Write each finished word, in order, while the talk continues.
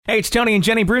Hey, it's Tony and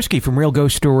Jenny Brewski from Real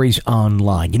Ghost Stories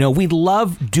Online. You know, we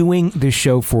love doing the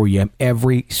show for you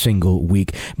every single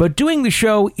week, but doing the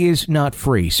show is not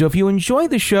free. So if you enjoy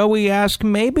the show, we ask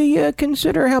maybe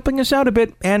consider helping us out a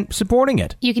bit and supporting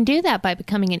it. You can do that by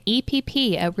becoming an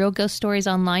EPP at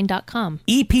realghoststoriesonline.com.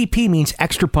 EPP means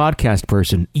extra podcast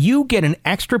person. You get an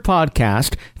extra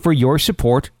podcast for your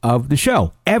support of the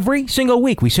show. Every single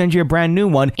week, we send you a brand new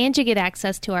one. And you get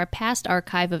access to our past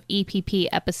archive of EPP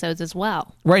episodes as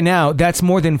well. Right now, that's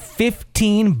more than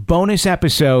 15 bonus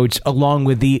episodes along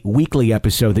with the weekly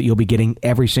episode that you'll be getting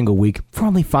every single week for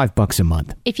only $5 a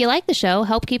month. If you like the show,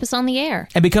 help keep us on the air.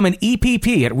 And become an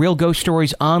EPP at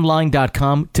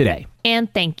realghoststoriesonline.com today.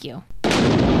 And thank you.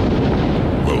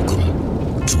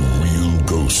 Welcome to Real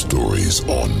Ghost Stories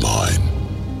Online.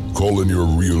 Call in your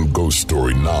real ghost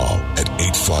story now at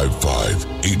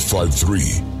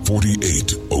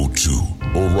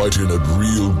 855-853-4802 or write in at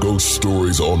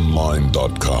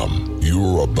realghoststoriesonline.com.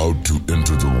 You're about to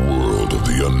enter the world of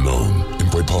the unknown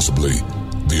and quite possibly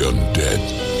the undead.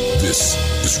 This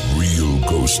is Real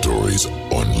Ghost Stories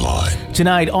Online.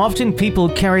 Tonight, often people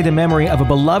carry the memory of a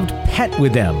beloved pet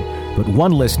with them, but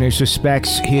one listener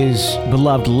suspects his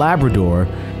beloved Labrador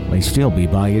may still be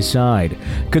by his side.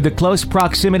 Could the close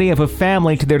proximity of a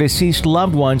family to their deceased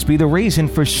loved ones be the reason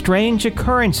for strange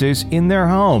occurrences in their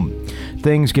home?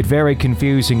 Things get very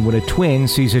confusing when a twin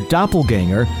sees a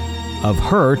doppelganger of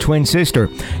her twin sister.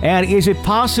 And is it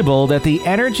possible that the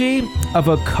energy of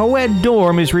a co-ed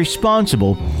dorm is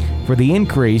responsible for the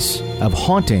increase of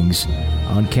hauntings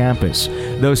on campus?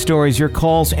 Those stories, your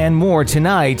calls, and more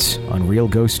tonight on Real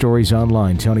Ghost Stories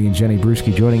Online. Tony and Jenny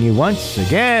Brewski joining you once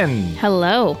again.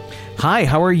 Hello. Hi,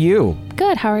 how are you?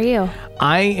 Good, how are you?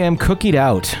 I am cookied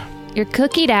out. You're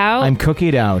cookied out? I'm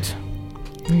cookied out.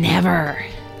 Never.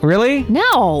 Really?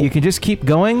 No. You can just keep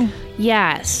going?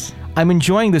 Yes. I'm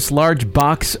enjoying this large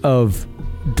box of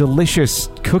delicious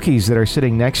cookies that are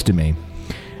sitting next to me.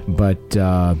 But,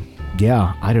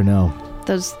 yeah, I don't know.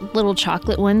 Those little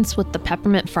chocolate ones with the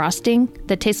peppermint frosting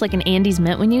that taste like an Andes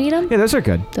Mint when you eat them? Yeah, those are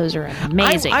good. Those are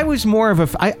amazing. I was more of a...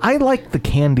 I like the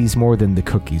candies more than the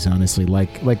cookies, honestly.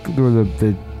 Like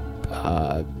the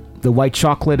white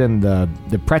chocolate and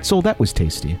the pretzel, that was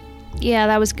tasty. Yeah,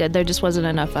 that was good. There just wasn't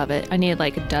enough of it. I needed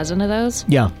like a dozen of those.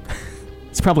 Yeah.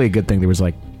 It's probably a good thing there was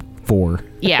like 4.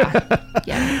 Yeah.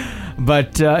 Yeah.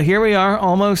 But here we are,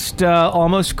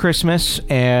 almost Christmas,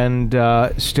 and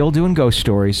still doing ghost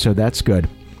stories, so that's good.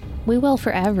 We will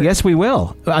forever. Yes, we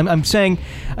will. I'm saying,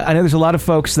 I know there's a lot of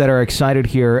folks that are excited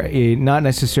here, not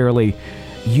necessarily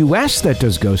U.S. that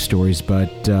does ghost stories, but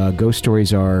ghost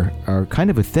stories are kind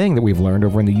of a thing that we've learned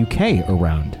over in the U.K.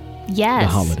 around the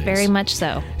holidays. Yes, very much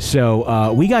so.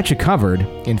 So we got you covered.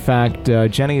 In fact,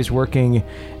 Jenny is working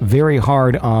very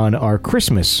hard on our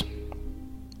Christmas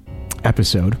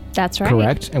episode. That's right.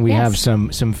 Correct? And we have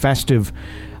some festive...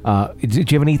 do you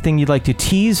have anything you'd like to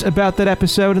tease about that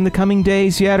episode in the coming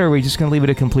days yet, or are we just going to leave it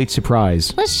a complete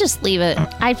surprise? Let's just leave it.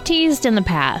 I've teased in the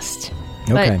past.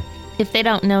 Okay. But if they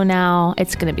don't know now,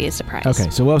 it's going to be a surprise. Okay,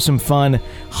 so we'll have some fun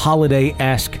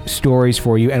holiday-esque stories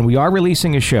for you, and we are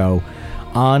releasing a show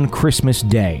on Christmas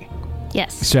Day.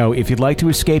 Yes. So if you'd like to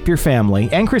escape your family,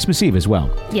 and Christmas Eve as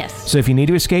well. Yes. So if you need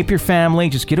to escape your family,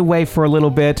 just get away for a little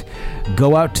bit,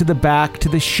 go out to the back, to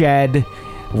the shed,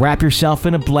 wrap yourself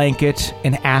in a blanket,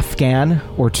 an Afghan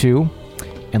or two,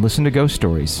 and listen to ghost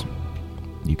stories.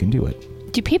 You can do it.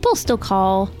 Do people still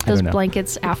call those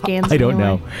blankets Afghans? I don't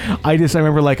know. I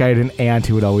remember like I had an aunt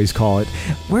who would always call it,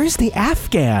 "Where's the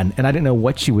Afghan?" And I didn't know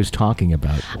what she was talking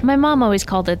about. My mom always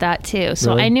called it that too.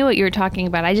 So Really? I knew what you were talking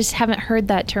about. I just haven't heard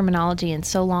that terminology in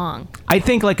so long. I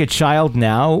think like a child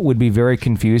now would be very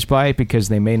confused by it because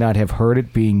they may not have heard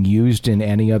it being used in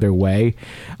any other way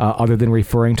other than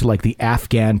referring to like the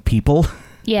Afghan people.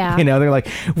 Yeah. You know, they're like,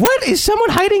 what? Is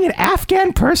someone hiding an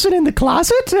Afghan person in the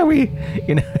closet? Are we,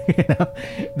 you know,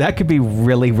 that could be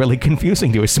really, really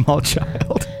confusing to a small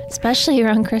child. Especially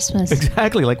around Christmas.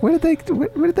 Exactly. Like, where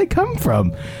did they come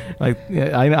from? Like,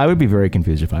 I would be very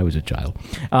confused if I was a child.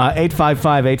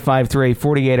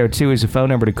 855-853-4802 is the phone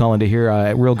number to call into here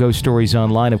at Real Ghost Stories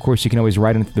Online. Of course, you can always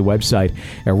write into the website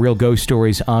at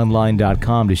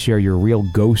realghoststoriesonline.com to share your real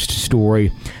ghost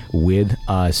story with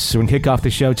us. So we're going to kick off the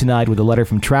show tonight with a letter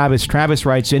from Travis. Travis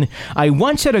writes in, I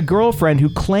once had a girlfriend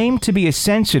who claimed to be a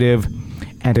sensitive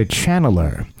and a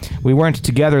channeler. We weren't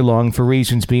together long for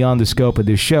reasons beyond the scope of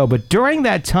this show, but during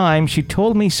that time, she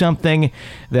told me something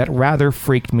that rather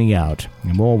freaked me out.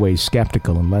 I'm always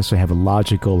skeptical unless I have a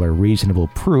logical or reasonable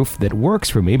proof that works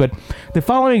for me, but the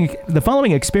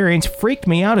following experience freaked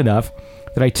me out enough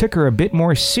that I took her a bit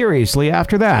more seriously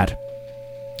after that.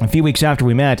 A few weeks after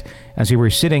we met, as we were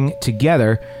sitting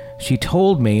together, she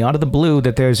told me out of the blue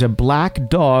that there's a black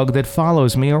dog that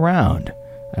follows me around.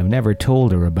 I've never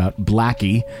told her about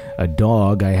Blackie, a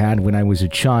dog I had when I was a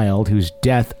child whose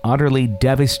death utterly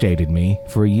devastated me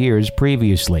for years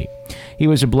previously. He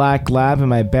was a black lab and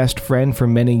my best friend for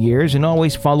many years and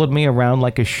always followed me around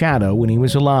like a shadow when he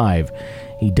was alive.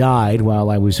 He died while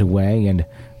I was away and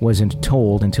wasn't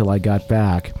told until I got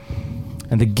back.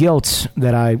 And the guilt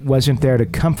that I wasn't there to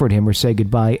comfort him or say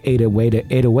goodbye ate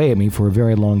away at me for a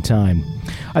very long time.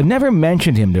 I've never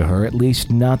mentioned him to her, at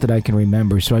least not that I can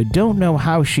remember, so I don't know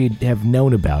how she'd have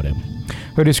known about him.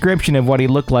 Her description of what he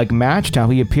looked like matched how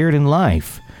he appeared in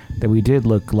life. Though he did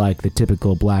look like the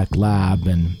typical black lab,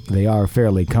 and they are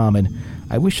fairly common.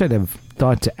 I wish I'd have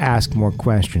thought to ask more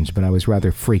questions, but I was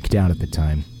rather freaked out at the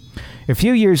time. A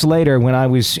few years later, when I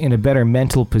was in a better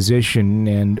mental position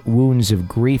and wounds of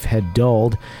grief had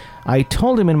dulled, I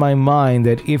told him in my mind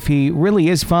that if he really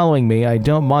is following me, I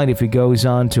don't mind if he goes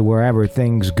on to wherever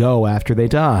things go after they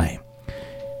die.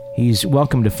 He's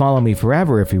welcome to follow me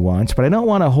forever if he wants, but I don't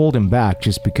want to hold him back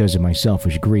just because of my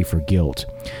selfish grief or guilt.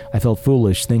 I felt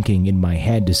foolish thinking in my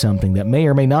head to something that may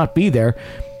or may not be there,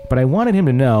 but I wanted him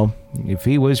to know if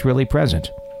he was really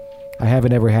present. I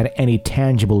haven't ever had any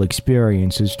tangible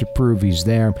experiences to prove he's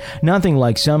there. Nothing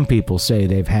like some people say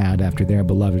they've had after their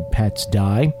beloved pets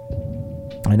die.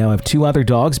 I now have 2 other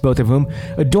dogs, both of whom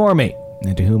adore me,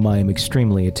 and to whom I am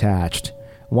extremely attached.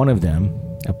 One of them,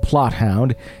 a plot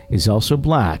hound, is also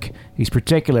black. He's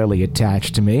particularly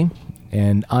attached to me,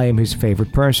 and I am his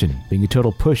favorite person. Being a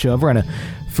total pushover and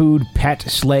a food pet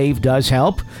slave does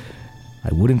help.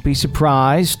 I wouldn't be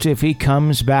surprised if he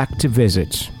comes back to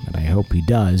visit, and I hope he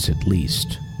does at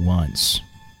least once.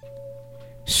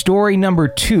 Story number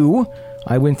 2.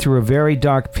 I went through a very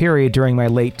dark period during my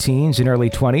late teens and early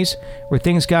 20s, where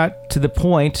things got to the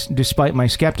point, despite my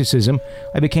skepticism,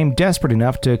 I became desperate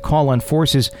enough to call on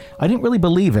forces I didn't really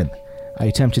believe in. I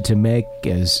attempted to make,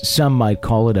 as some might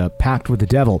call it, a pact with the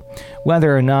devil.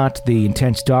 Whether or not the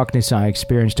intense darkness I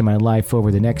experienced in my life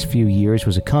over the next few years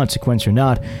was a consequence or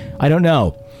not, I don't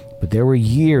know. But there were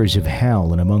years of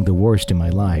hell, and among the worst in my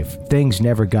life. Things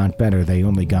never got better, they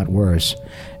only got worse.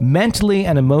 Mentally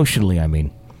and emotionally, I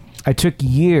mean. I took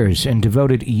years and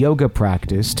devoted yoga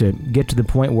practice to get to the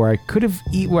point where I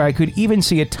could even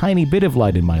see a tiny bit of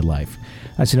light in my life.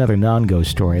 That's another non-ghost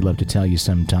story I'd love to tell you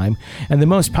sometime. And the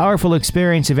most powerful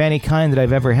experience of any kind that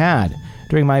I've ever had.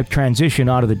 During my transition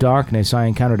out of the darkness, I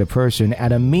encountered a person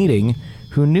at a meeting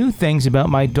who knew things about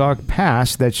my dark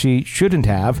past that she shouldn't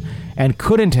have and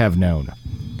couldn't have known.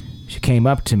 She came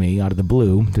up to me out of the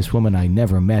blue, this woman I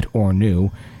never met or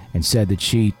knew, and said that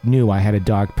she knew I had a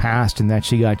dark past and that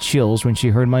she got chills when she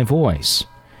heard my voice.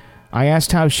 I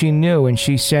asked how she knew, and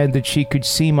she said that she could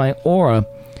see my aura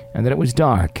and that it was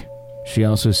dark. She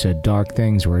also said dark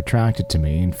things were attracted to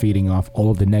me and feeding off all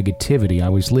of the negativity I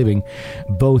was living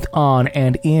both on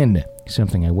and in,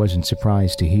 something I wasn't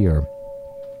surprised to hear.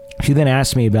 She then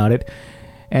asked me about it,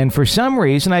 and for some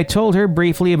reason I told her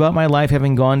briefly about my life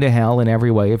having gone to hell in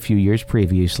every way a few years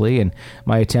previously and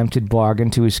my attempted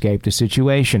bargain to escape the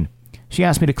situation. She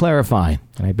asked me to clarify,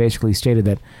 and I basically stated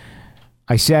that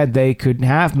I said they could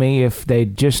have me if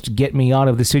they'd just get me out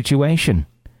of the situation.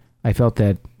 I felt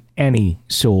that any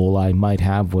soul I might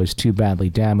have was too badly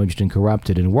damaged and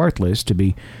corrupted and worthless to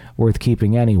be worth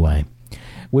keeping anyway.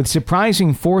 With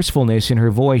surprising forcefulness in her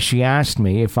voice, she asked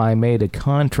me if I made a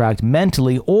contract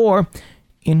mentally or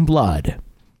in blood.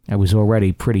 I was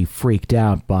already pretty freaked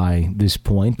out by this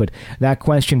point, but that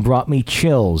question brought me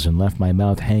chills and left my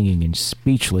mouth hanging in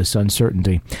speechless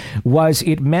uncertainty. Was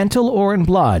it mental or in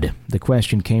blood? The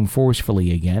question came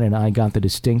forcefully again, and I got the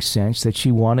distinct sense that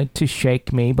she wanted to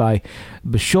shake me by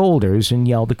the shoulders and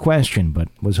yell the question, but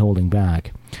was holding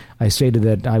back. I stated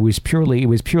that it was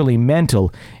purely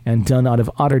mental and done out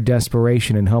of utter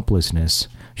desperation and hopelessness.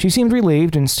 She seemed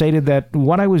relieved and stated that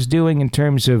what I was doing in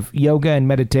terms of yoga and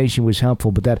meditation was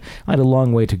helpful, but that I had a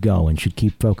long way to go and should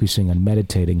keep focusing on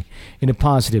meditating in a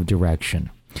positive direction.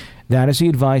 That is the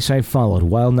advice I followed.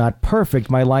 While not perfect,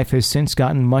 my life has since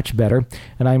gotten much better,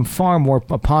 and I'm far more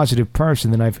a positive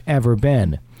person than I've ever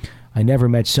been. I never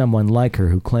met someone like her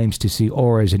who claims to see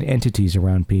auras and entities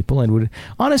around people and would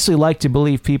honestly like to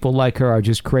believe people like her are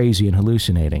just crazy and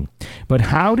hallucinating. But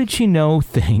how did she know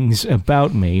things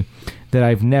about me that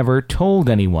I've never told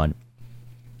anyone?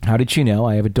 How did she know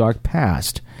I have a dark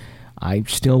past? I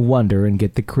still wonder and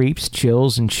get the creeps,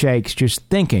 chills, and shakes just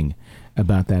thinking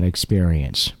about that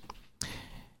experience.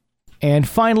 And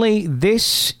finally,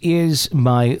 this is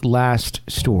my last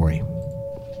story.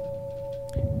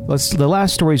 The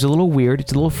last story is a little weird.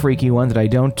 It's a little freaky one that I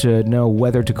don't know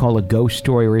whether to call a ghost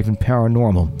story or even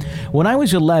paranormal. When I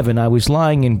was 11, I was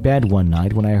lying in bed one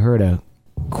night when I heard a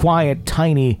quiet,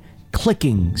 tiny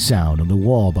clicking sound on the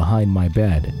wall behind my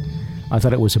bed. I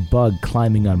thought it was a bug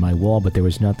climbing on my wall, but there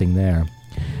was nothing there.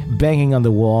 Banging on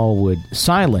the wall would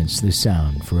silence the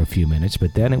sound for a few minutes,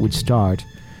 but then it would start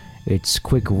its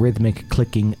quick rhythmic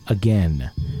clicking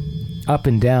again. Up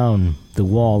and down the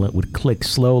wall it would click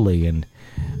slowly and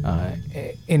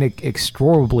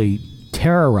inexorably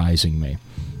terrorizing me.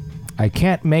 I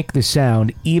can't make the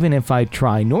sound even if I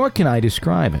try, nor can I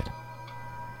describe it.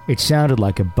 It sounded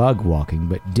like a bug walking,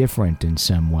 but different in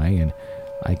some way, and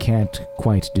I can't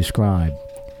quite describe.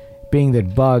 Being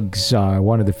that bugs are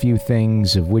one of the few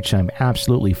things of which I'm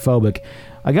absolutely phobic,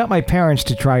 I got my parents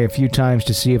to try a few times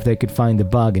to see if they could find the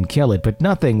bug and kill it, but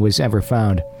nothing was ever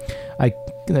found.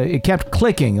 It kept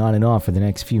clicking on and off for the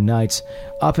next few nights,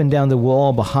 up and down the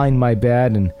wall behind my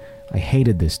bed, and I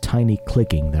hated this tiny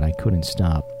clicking that I couldn't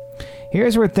stop.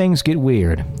 Here's where things get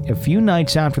weird. A few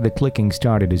nights after the clicking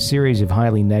started, a series of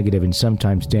highly negative and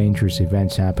sometimes dangerous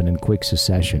events happened in quick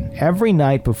succession. Every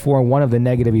night before one of the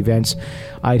negative events,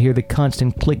 I'd hear the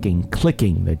constant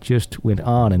clicking that just went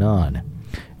on and on.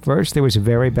 First, there was a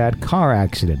very bad car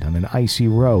accident on an icy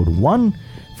road, one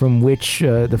from which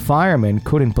the firemen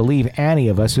couldn't believe any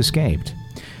of us escaped.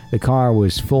 The car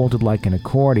was folded like an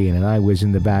accordion, and I was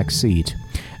in the back seat.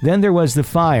 Then there was the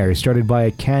fire, started by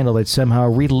a candle that somehow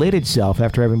relit itself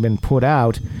after having been put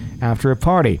out after a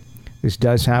party. This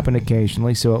does happen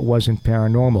occasionally, so it wasn't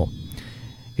paranormal.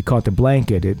 It caught the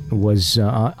blanket. It was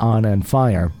on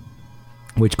fire,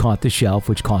 which caught the shelf,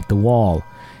 which caught the wall.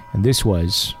 And this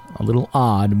was a little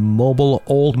odd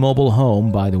old mobile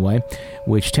home, by the way,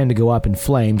 which tend to go up in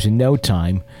flames in no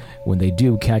time when they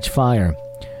do catch fire.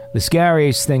 The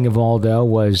scariest thing of all, though,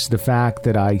 was the fact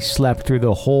that I slept through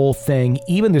the whole thing,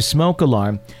 even the smoke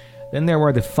alarm. Then there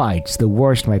were the fights, the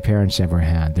worst my parents ever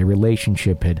had. Their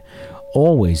relationship had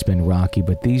always been rocky,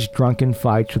 but these drunken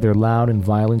fights with their loud and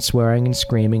violent swearing and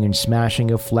screaming and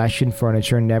smashing of flesh and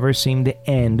furniture never seemed to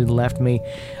end and left me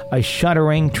a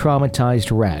shuddering,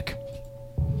 traumatized wreck.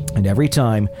 And every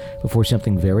time, before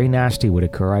something very nasty would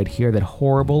occur, I'd hear that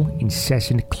horrible,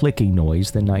 incessant clicking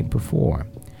noise the night before.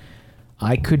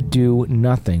 I could do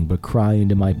nothing but cry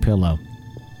into my pillow,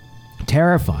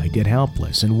 terrified yet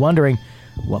helpless, and wondering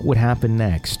what would happen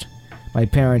next. My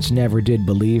parents never did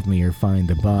believe me or find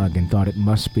the bug, and thought it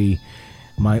must be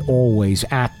my always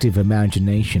active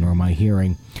imagination or my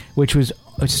hearing, which has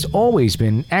always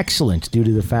been excellent due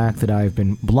to the fact that I've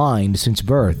been blind since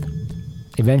birth.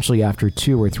 Eventually, after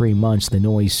 2 or 3 months, the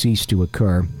noise ceased to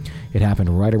occur. It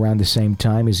happened right around the same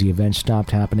time as the event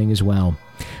stopped happening as well.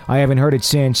 I haven't heard it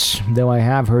since, though I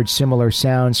have heard similar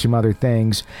sounds from other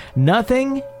things.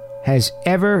 Nothing has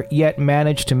ever yet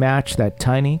managed to match that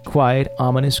tiny, quiet,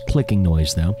 ominous clicking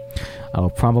noise, though. I will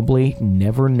probably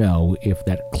never know if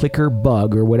that clicker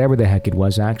bug, or whatever the heck it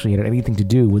was, actually had anything to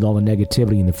do with all the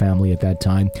negativity in the family at that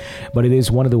time, but it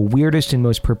is one of the weirdest and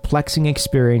most perplexing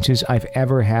experiences I've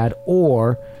ever had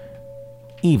or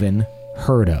even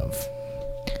heard of.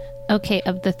 Okay,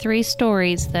 of the 3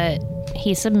 stories that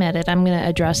he submitted, I'm going to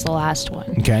address the last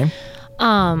one. Okay.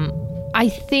 I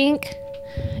think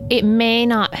it may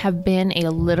not have been a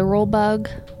literal bug,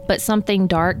 but something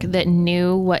dark that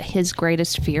knew what his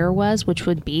greatest fear was, which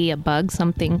would be a bug,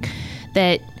 something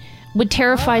that would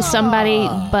terrify somebody,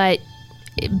 but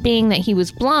being that he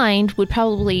was blind would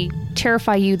probably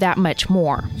terrify you that much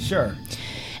more. Sure.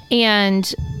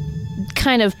 And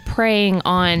kind of preying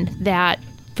on that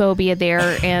phobia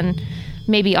there, and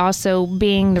maybe also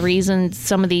being the reason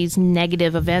some of these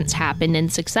negative events happened in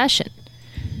succession.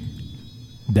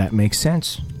 That makes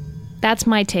sense. That's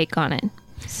my take on it.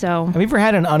 So, have you ever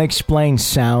had an unexplained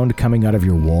sound coming out of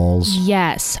your walls?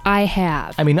 Yes, I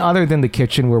have. I mean, other than the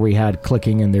kitchen where we had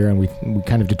clicking in there and we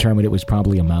kind of determined it was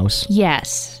probably a mouse?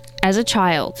 Yes, as a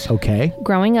child. Okay.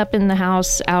 Growing up in the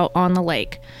house out on the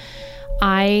lake,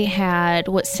 I had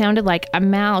what sounded like a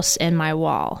mouse in my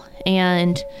wall.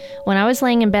 And when I was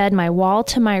laying in bed, my wall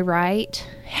to my right,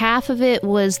 half of it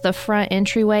was the front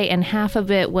entryway and half of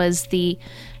it was the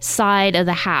side of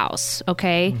the house,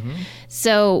 okay? Mm-hmm.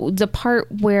 So the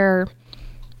part where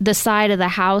the side of the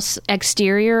house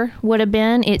exterior would have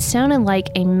been, it sounded like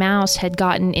a mouse had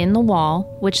gotten in the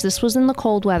wall, which this was in the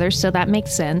cold weather, so that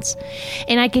makes sense.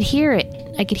 And I could hear it.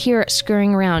 I could hear it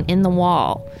scurrying around in the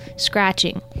wall,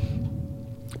 scratching.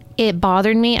 It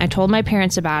bothered me. I told my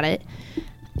parents about it.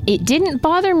 It didn't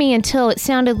bother me until it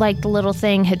sounded like the little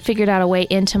thing had figured out a way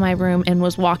into my room and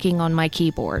was walking on my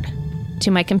keyboard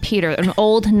to my computer, an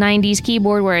old 90s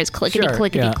keyboard where it's clickety,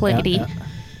 clickety, clickety. Yeah.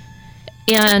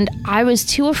 And I was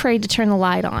too afraid to turn the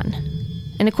light on.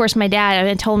 And of course, my dad,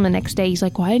 I told him the next day, he's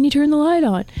like, why didn't you turn the light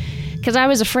on? Because I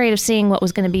was afraid of seeing what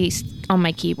was going to be on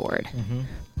my keyboard. Mm-hmm.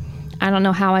 I don't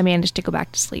know how I managed to go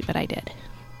back to sleep, but I did.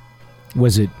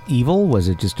 Was it evil? Was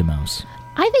it just a mouse?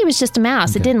 I think it was just a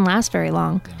mouse. Okay. It didn't last very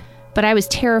long. But I was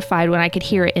terrified when I could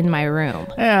hear it in my room.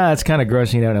 Yeah, it's kind of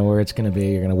gross. You don't know where it's going to be.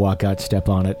 You're going to walk out, step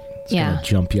on it. It's going to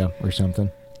jump you or something.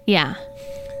 Yeah.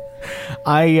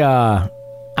 I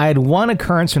had one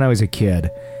occurrence when I was a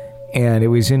kid, and it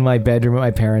was in my bedroom at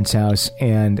my parents' house.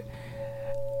 And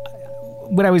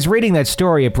when I was reading that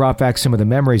story, it brought back some of the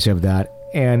memories of that.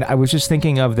 And I was just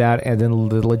thinking of that and then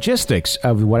the logistics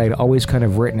of what I'd always kind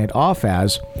of written it off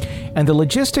as. And the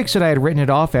logistics that I had written it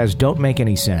off as don't make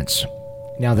any sense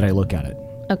now that I look at it.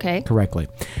 Okay. Correctly.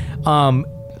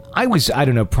 I was, I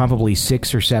don't know, probably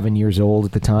 6 or 7 years old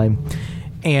at the time.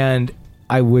 And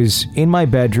I was in my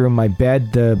bedroom. My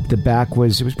bed, the back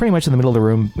was, it was pretty much in the middle of the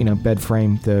room, bed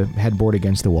frame, the headboard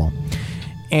against the wall.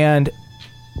 And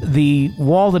the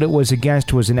wall that it was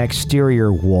against was an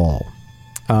exterior wall.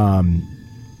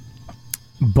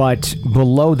 But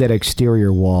below that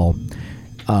exterior wall,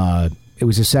 it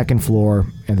was a second floor,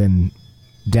 and then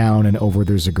down and over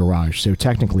there's a garage. So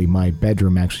technically my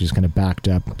bedroom actually is kind of backed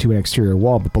up to an exterior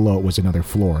wall, but below it was another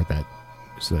floor that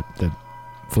was the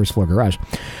first floor garage.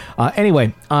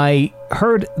 Anyway, I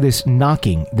heard this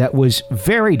knocking that was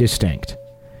very distinct.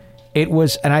 It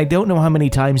was, and I don't know how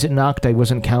many times it knocked. I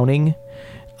wasn't counting.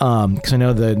 Because I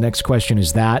know the next question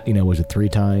is that, was it 3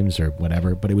 times or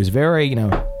whatever? But it was very,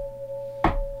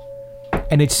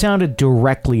 and it sounded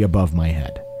directly above my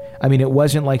head. I mean, it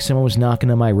wasn't like someone was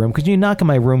knocking on my room. Because you knock on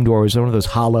my room door, it was one of those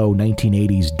hollow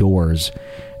 1980s doors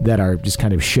that are just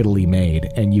kind of shittily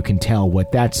made. And you can tell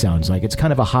what that sounds like. It's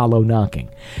kind of a hollow knocking.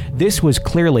 This was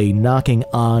clearly knocking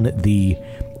on the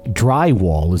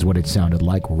drywall is what it sounded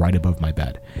like right above my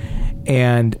bed.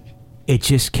 And it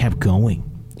just kept going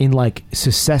in like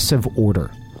successive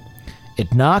order.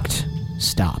 It knocked,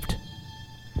 stopped.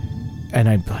 And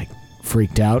I like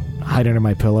freaked out, hide under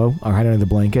my pillow or hide under the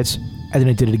blankets. And then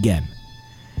it did it again.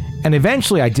 And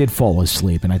eventually I did fall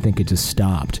asleep, and I think it just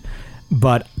stopped.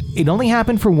 But it only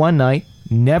happened for one night.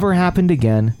 Never happened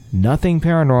again. Nothing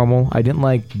paranormal. I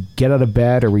didn't, get out of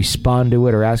bed or respond to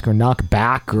it or ask or knock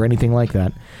back or anything like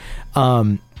that.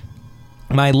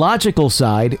 My logical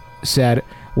side said,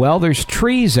 well, there's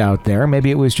trees out there. Maybe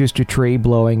it was just a tree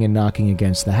blowing and knocking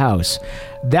against the house.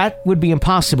 That would be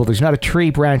impossible. There's not a tree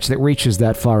branch that reaches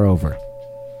that far over.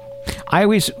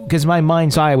 Because my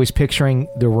mind's eye, I was picturing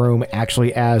the room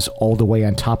actually as all the way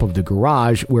on top of the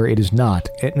garage, where it is not.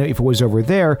 If it was over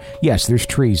there, yes, there's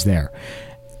trees there.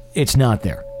 It's not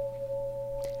there.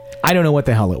 I don't know what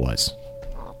the hell it was.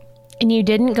 And you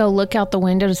didn't go look out the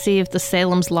window to see if the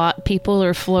Salem's Lot people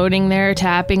are floating there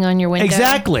tapping on your window?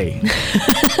 Exactly.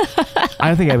 I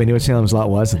don't think I even knew what Salem's Lot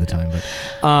was at the time,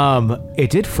 but it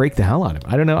did freak the hell out of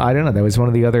me. I don't know. That was one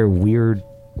of the other weird,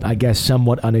 I guess,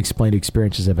 somewhat unexplained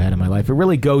experiences I've had in my life. It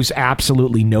really goes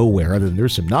absolutely nowhere other than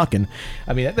there's some knocking.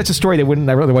 I mean, that's a story that wouldn't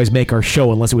otherwise make our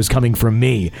show unless it was coming from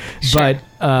me. Sure.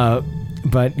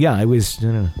 But yeah, it was...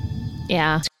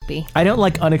 Yeah. I don't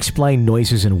like unexplained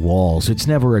noises in walls. It's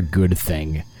never a good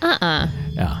thing. Yeah.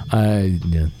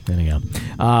 Anyhow.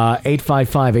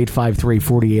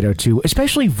 855-853-4802.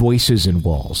 Especially voices in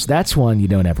walls. That's one you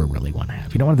don't ever really want to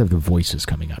have. You don't want to have the voices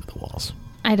coming out of the walls.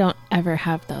 I don't ever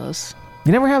have those.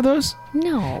 You never have those?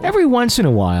 No. Every once in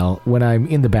a while, when I'm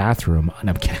in the bathroom, and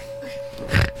I'm kidding.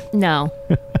 No.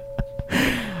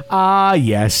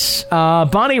 Yes.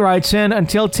 Bonnie writes in,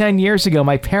 until 10 years ago,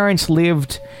 my parents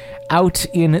lived out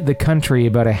in the country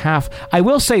about a half. I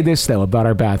will say this, though, about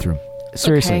our bathroom.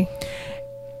 Seriously. Okay.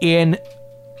 In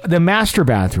the master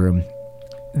bathroom,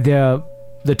 the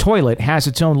toilet has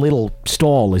its own little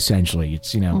stall, essentially.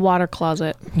 It's, water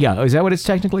closet. Yeah. Is that what it's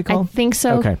technically called? I think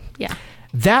so. Okay. Yeah.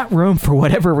 That room, for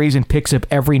whatever reason, picks up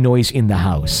every noise in the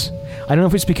house. I don't know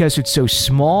if it's because it's so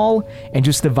small and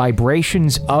just the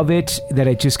vibrations of it that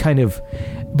it just kind of...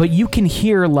 But you can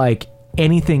hear,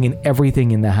 anything and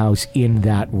everything in the house in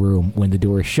that room when the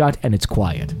door is shut and it's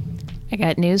quiet. I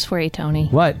got news for you, Tony.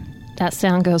 What? That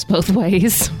sound goes both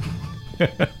ways.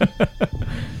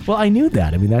 Well, I knew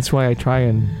that. I mean, that's why I try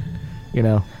and,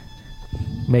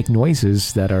 make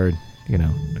noises that are,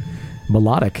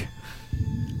 melodic.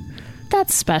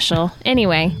 That's special.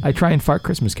 Anyway. I try and fart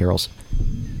Christmas carols.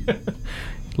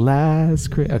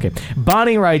 Okay.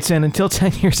 Bonnie writes in, until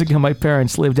 10 years ago, my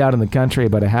parents lived out in the country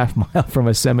about a half mile from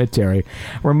a cemetery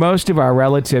where most of our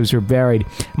relatives were buried.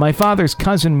 My father's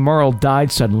cousin Merle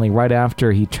died suddenly right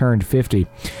after he turned 50.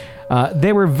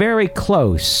 They were very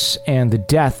close, and the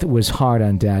death was hard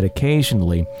on Dad.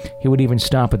 Occasionally, he would even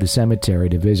stop at the cemetery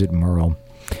to visit Merle.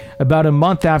 About a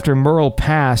month after Merle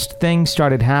passed, things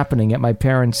started happening at my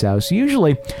parents' house,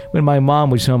 usually when my mom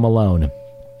was home alone.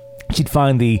 She'd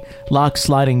find the locked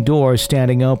sliding door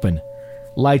standing open.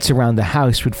 Lights around the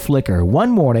house would flicker. One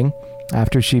morning,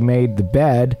 after she made the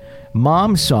bed,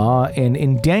 Mom saw an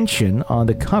indentation on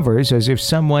the covers as if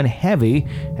someone heavy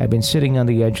had been sitting on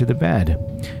the edge of the bed.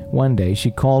 One day, she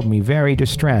called me very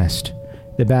distressed.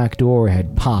 The back door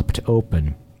had popped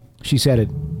open. She said it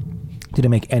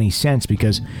didn't make any sense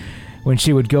because when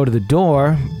she would go to the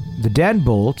door, the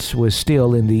deadbolt was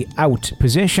still in the out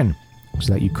position,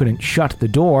 so that you couldn't shut the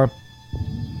door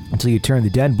until you turned the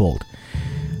deadbolt.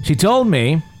 She told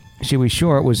me she was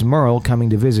sure it was Merle coming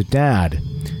to visit Dad.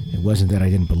 It wasn't that I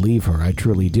didn't believe her, I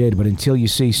truly did, but until you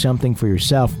see something for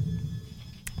yourself,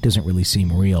 it doesn't really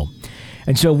seem real.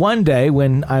 And so one day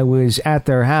when I was at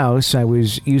their house, I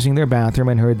was using their bathroom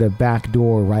and heard the back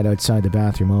door right outside the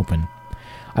bathroom open.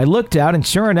 I looked out, and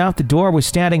sure enough, the door was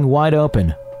standing wide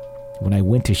open. When I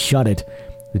went to shut it,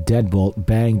 the deadbolt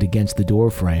banged against the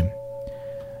door frame.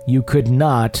 You could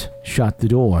not shut the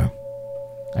door.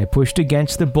 I pushed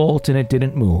against the bolt, and it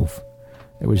didn't move.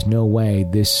 There was no way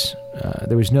for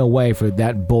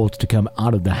that bolt to come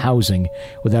out of the housing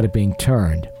without it being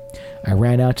turned. I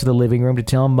ran out to the living room to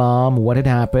tell Mom what had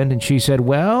happened, and she said,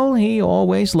 "Well, he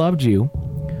always loved you.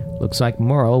 Looks like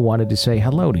Merle wanted to say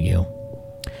hello to you."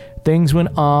 Things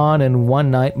went on, and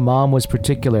one night Mom was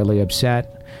particularly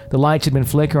upset. The lights had been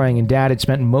flickering, and Dad had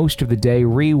spent most of the day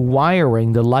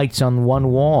rewiring the lights on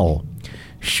one wall.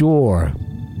 Sure,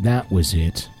 that was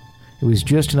it. It was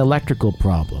just an electrical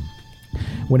problem.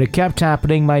 When it kept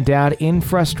happening, my dad, in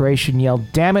frustration,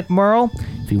 yelled, "Damn it, Merle!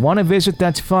 If you want to visit,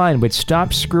 that's fine, but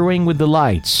stop screwing with the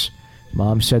lights."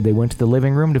 Mom said they went to the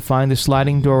living room to find the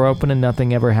sliding door open and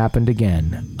nothing ever happened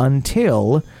again.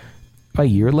 Until a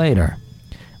year later.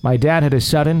 My dad had a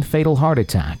sudden, fatal heart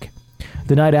attack.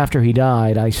 The night after he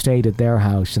died, I stayed at their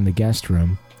house in the guest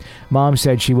room. Mom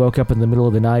said she woke up in the middle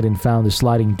of the night and found the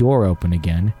sliding door open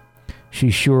again.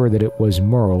 She's sure that it was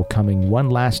Merle coming one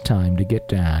last time to get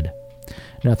Dad.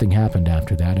 Nothing happened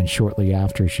after that, and shortly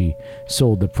after, she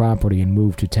sold the property and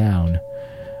moved to town.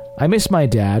 I miss my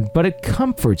dad, but it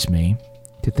comforts me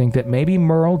to think that maybe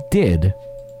Merle did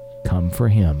come for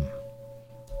him.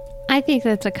 I think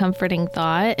that's a comforting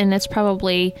thought, and it's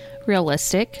probably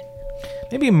realistic.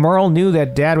 Maybe Merle knew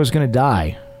that Dad was going to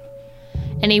die.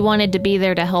 And he wanted to be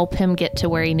there to help him get to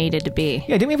where he needed to be.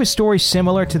 Yeah, didn't we have a story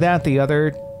similar to that the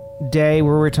other day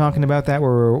where we were talking about that,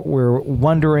 where we're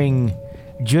wondering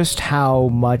just how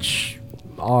much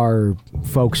are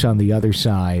folks on the other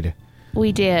side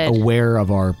we did aware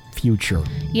of our future?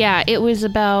 Yeah, it was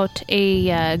about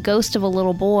a ghost of a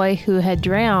little boy who had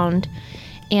drowned,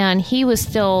 and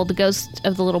the ghost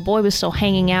of the little boy was still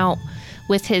hanging out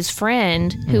with his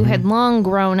friend who had long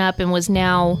grown up and was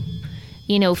now,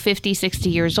 50, 60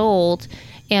 years old,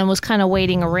 and was kind of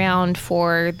waiting around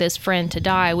for this friend to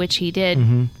die, which he did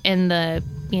in the,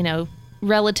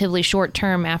 relatively short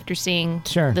term after seeing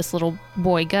this little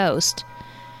boy ghost.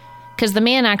 Because the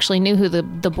man actually knew who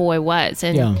the boy was.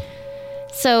 And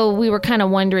so we were kind of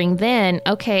wondering then,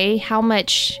 okay, how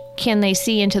much can they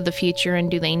see into the future,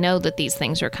 and do they know that these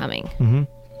things are coming?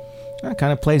 That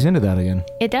kind of plays into that again.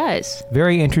 It does.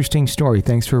 Very interesting story.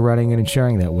 Thanks for writing in and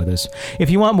sharing that with us. If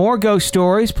you want more ghost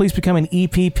stories, please become an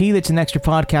EPP. That's an extra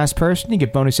podcast person. You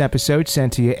get bonus episodes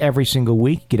sent to you every single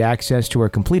week. You get access to our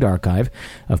complete archive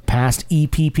of past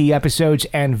EPP episodes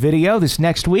and video. This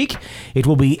next week, it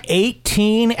will be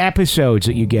 18 episodes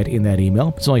that you get in that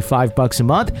email. It's only $5 a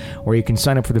month, or you can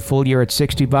sign up for the full year at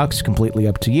 $60. Completely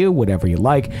up to you, whatever you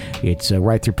like. It's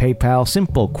right through PayPal.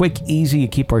 Simple, quick, easy. You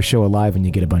keep our show alive, and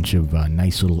you get a bunch of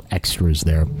nice little extras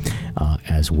there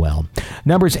as well.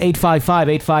 Numbers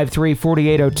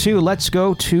 855-853-4802. Let's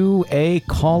go to a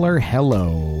caller.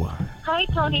 Hello. Hi,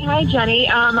 Tony. Hi, Jenny.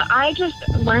 I just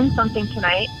learned something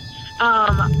tonight.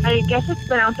 I guess it's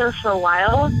been out there for a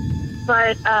while,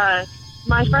 but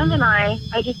my friend and I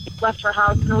just left her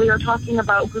house, and we were talking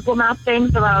about Google Map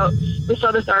things. We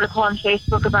saw this article on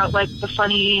Facebook about, the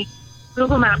funny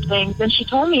Google Map things, and she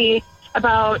told me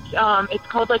about, it's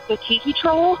called, the Tiki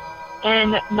Troll.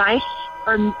 And it's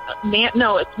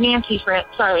Nancy France,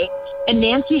 sorry. And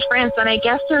Nancy France, and I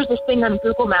guess there's this thing on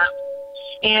Google Maps.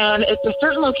 And it's a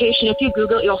certain location. If you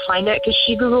Google it, you'll find it, because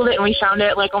she Googled it and we found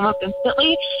it almost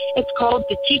instantly. It's called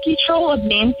the Tiki Troll of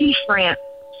Nancy France.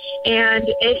 And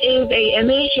it is a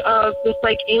image of this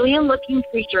alien looking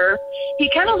creature.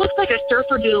 He kind of looks like a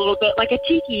surfer dude a little bit, like a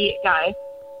tiki guy.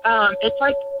 It's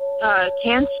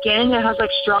tan skin. It has like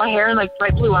straw hair and like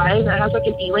bright blue eyes. And it has like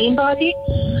an alien body.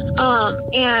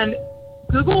 And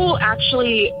Google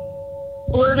actually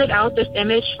blurted out this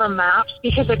image from Maps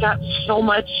because it got so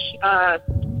much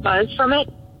buzz from it.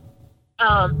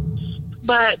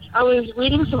 But I was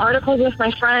reading some articles with my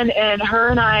friend, and her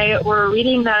and I were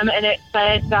reading them, and it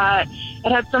said that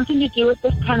it had something to do with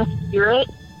this kind of spirit.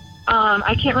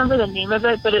 I can't remember the name of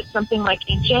it, but it's something like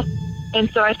ancient. And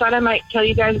so I thought I might tell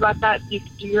you guys about that so you can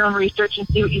do your own research and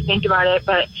see what you think about it.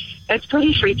 But it's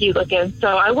pretty freaky looking.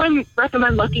 So I wouldn't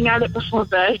recommend looking at it before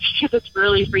bed because it's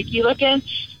really freaky looking.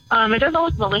 It doesn't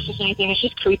look malicious or anything. It's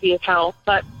just creepy as hell.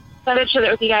 But thought I'd share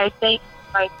that with you guys. Thanks.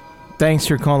 Bye. Thanks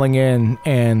for calling in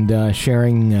and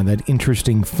sharing that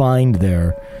interesting find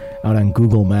there out on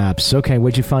Google Maps. Okay,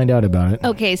 what'd you find out about it?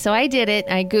 Okay, so I did it.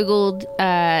 I Googled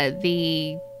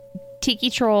the Tiki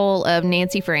Troll of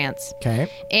Nancy France. Okay.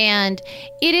 And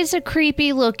it is a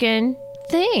creepy looking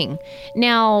thing.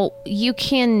 Now, you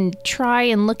can try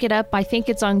and look it up. I think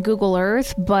it's on Google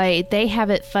Earth, but they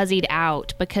have it fuzzied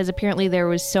out because apparently there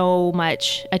was so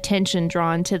much attention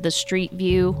drawn to the street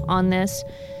view on this.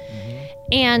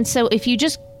 And so if you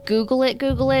just Google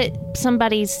it,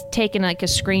 somebody's taken like a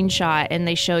screenshot and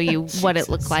they show you what it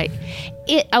looked like.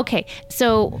 Okay,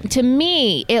 so to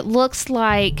me, it looks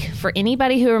like, for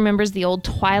anybody who remembers the old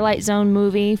Twilight Zone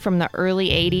movie from the early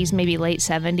 80s, maybe late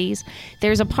 70s,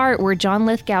 there's a part where John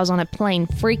Lithgow's on a plane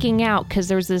freaking out because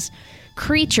there's this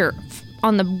creature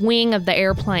on the wing of the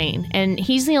airplane, and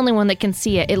he's the only one that can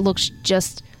see it. It looks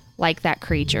just like that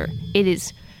creature. It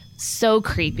is so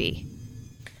creepy.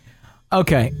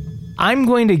 Okay, I'm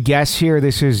going to guess here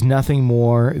this is nothing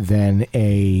more than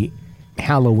a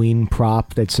Halloween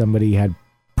prop that somebody had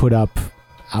put up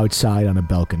outside on a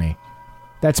balcony.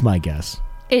 That's my guess.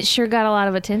 It sure got a lot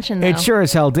of attention, though. It sure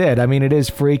as hell did. I mean, it is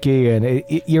freaky, and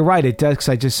you're right, it does, because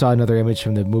I just saw another image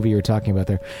from the movie you were talking about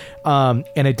there.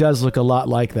 And it does look a lot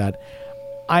like that.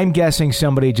 I'm guessing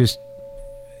somebody just,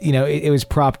 it was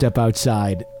propped up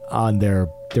outside on their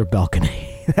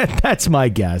balcony. That's my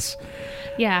guess.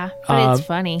 Yeah, but it's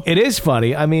funny. It is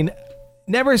funny. I mean,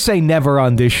 never say never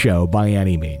on this show by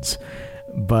any means.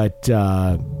 But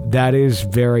that is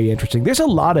very interesting. There's a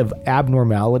lot of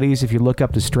abnormalities if you look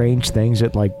up the strange things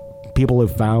that like people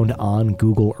have found on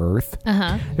Google Earth.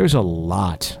 Uh-huh. There's a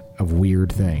lot of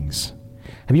weird things.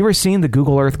 Have you ever seen the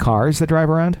Google Earth cars that drive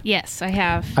around? Yes, I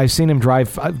have. I've seen them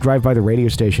drive by the radio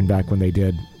station back when they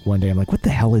did one day. I'm like, what the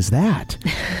hell is that?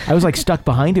 I was like stuck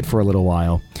behind it for a little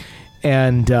while.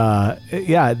 And,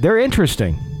 yeah, they're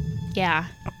interesting. Yeah.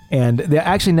 And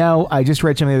actually now, I just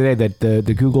read something the other day that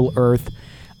the Google Earth,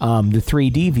 the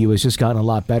 3D view has just gotten a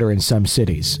lot better in some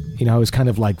cities. It was kind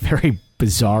of like very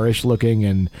bizarre-ish looking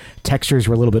and textures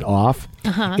were a little bit off.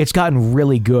 Uh-huh. It's gotten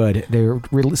really good. They're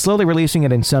slowly releasing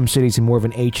it in some cities in more of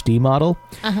an HD model.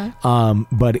 Uh-huh.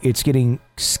 But it's getting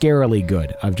scarily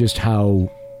good of just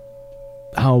how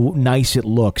nice it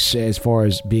looks as far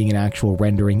as being an actual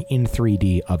rendering in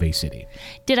 3D of a city.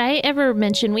 Did I ever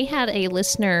mention we had a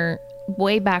listener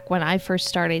way back when I first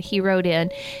started? He wrote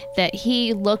in that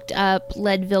he looked up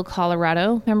Leadville,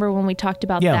 Colorado. Remember when we talked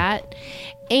about that?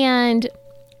 And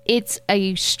it's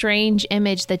a strange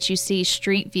image that you see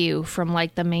street view from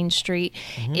like the main street.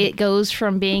 Mm-hmm. It goes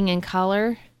from being in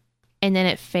color and then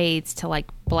it fades to like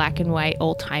black and white,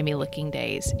 old-timey looking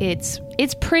days. It's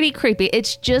pretty creepy.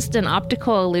 It's just an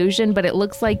optical illusion, but it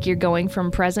looks like you're going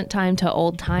from present time to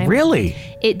old time. Really?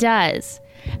 It does.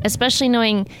 Especially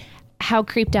knowing how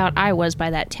creeped out I was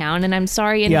by that town. And I'm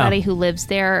sorry anybody who lives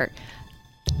there.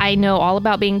 I know all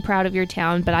about being proud of your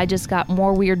town, but I just got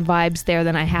more weird vibes there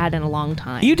than I had in a long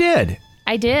time. You did?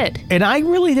 I did. And I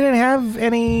really didn't have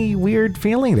any weird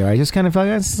feeling there. I just kind of felt,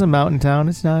 this is a mountain town.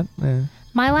 It's not...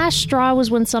 My last straw was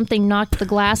when something knocked the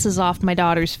glasses off my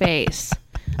daughter's face.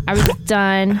 I was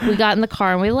done. We got in the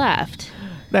car and we left.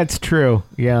 That's true.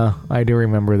 Yeah, I do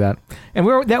remember that. And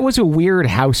that was a weird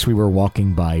house we were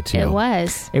walking by, too. It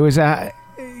was. It was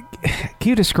can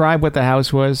you describe what the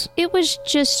house was? It was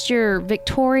just your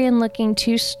Victorian-looking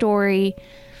 2-story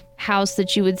house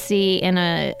that you would see in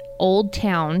a old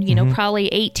town, probably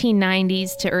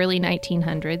 1890s to early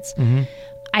 1900s. Mm-hmm.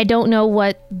 I don't know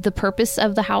what the purpose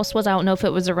of the house was. I don't know if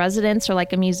it was a residence or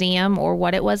like a museum or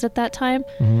what it was at that time,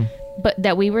 but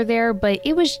that we were there. But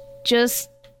it was just...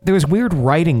 There was weird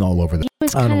writing all over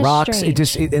on rocks.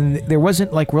 Strange. And there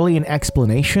wasn't like really an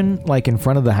explanation like in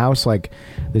front of the house, like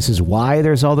this is why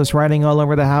there's all this writing all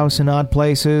over the house in odd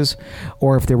places,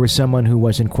 or if there was someone who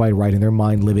wasn't quite right in their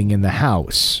mind living in the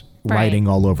house, writing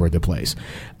all over the place.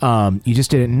 You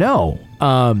just didn't know.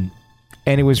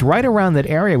 And it was right around that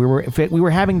area we were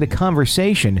having the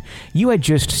conversation. You had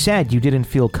just said you didn't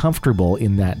feel comfortable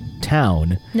in that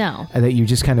town. No. That you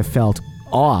just kind of felt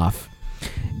off.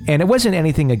 And it wasn't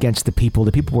anything against the people.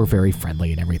 The people were very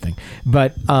friendly and everything.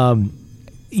 But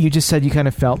you just said you kind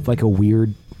of felt like a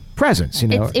weird presence.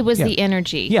 It was the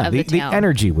energy of the town. The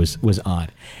energy was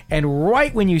odd. And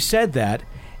right when you said that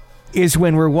is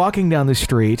when we're walking down the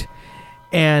street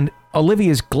and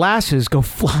Olivia's glasses go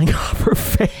flying off her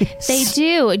face. They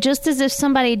do, just as if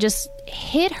somebody just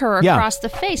hit her across the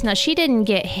face. Now, she didn't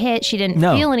get hit. She didn't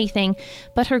feel anything,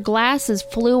 but her glasses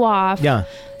flew off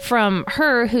from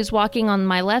her, who's walking on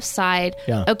my left side,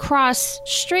 across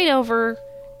straight over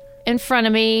in front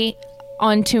of me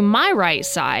onto my right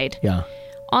side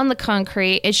on the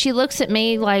concrete. And she looks at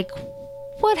me like,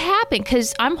 what happened?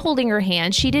 Because I'm holding her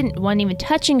hand. She wasn't even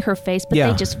touching her face, but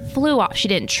they just flew off. She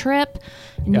didn't trip.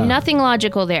 Nothing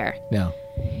logical there. No.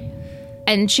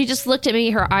 And she just looked at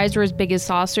me. Her eyes were as big as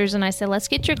saucers. And I said, let's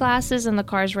get your glasses. And the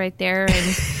car's right there.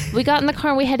 And we got in the car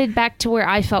and we headed back to where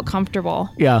I felt comfortable.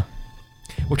 Yeah.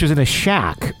 Which was in a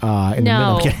shack in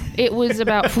the middle. It was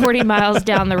about 40 miles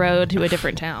down the road to a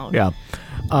different town. Yeah.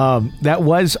 That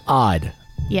was odd.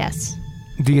 Yes.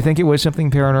 Do you think it was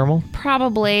something paranormal?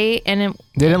 Probably. And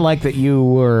they didn't like that you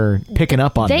were picking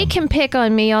up on them. They can pick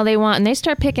on me all they want. And they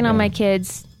start picking on my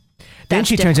kids. Then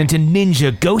she turns into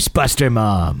Ninja Ghostbuster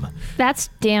Mom. That's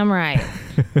damn right.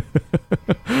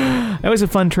 That was a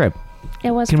fun trip.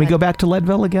 It was. Can we go back to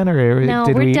Leadville again, or no?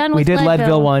 We're done with Leadville. We did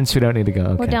Leadville once. We don't need to go.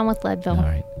 Okay. We're done with Leadville. All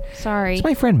right. Sorry. It's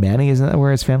my friend Manny. Isn't that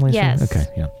where his family's from? Yes. Okay.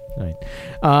 Yeah. All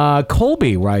right.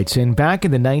 Colby writes, back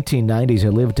in the 1990s, I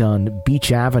lived on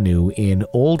Beach Avenue in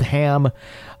Oldham,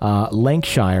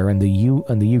 Lancashire, in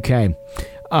the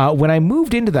UK. When I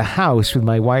moved into the house with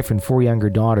my wife and 4 younger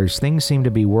daughters, things seemed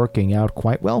to be working out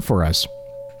quite well for us.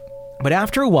 But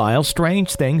after a while,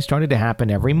 strange things started to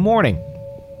happen every morning.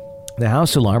 The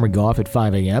house alarm would go off at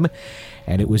 5 a.m.,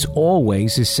 and it was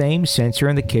always the same sensor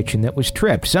in the kitchen that was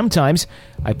tripped. Sometimes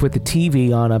I put the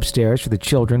TV on upstairs for the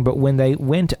children, but when they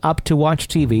went up to watch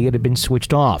TV, it had been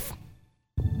switched off.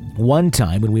 One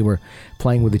time, when we were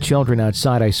playing with the children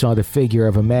outside, I saw the figure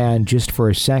of a man just for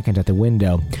a second at the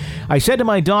window. I said to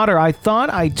my daughter, I thought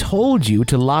I told you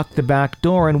to lock the back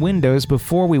door and windows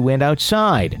before we went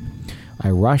outside. I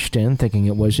rushed in thinking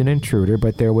it was an intruder,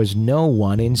 but there was no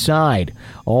one inside.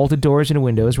 All the doors and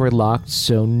windows were locked,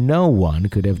 so no one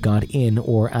could have got in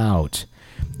or out.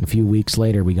 A few weeks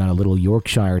later, we got a little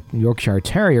Yorkshire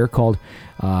Terrier called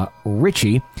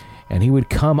Richie, and he would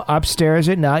come upstairs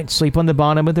at night, sleep on the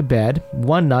bottom of the bed.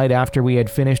 One night after we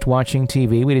had finished watching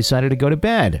TV, we decided to go to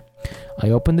bed. I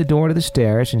opened the door to the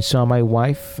stairs and saw my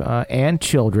wife and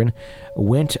children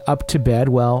went up to bed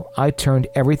while I turned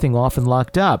everything off and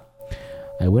locked up.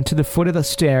 I went to the foot of the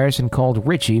stairs and called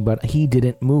Richie, but he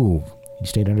didn't move. He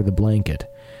stayed under the blanket.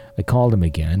 I called him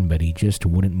again, but he just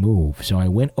wouldn't move. So I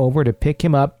went over to pick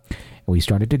him up, and he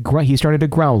started to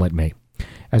growl at me.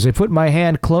 As I put my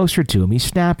hand closer to him, he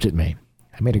snapped at me.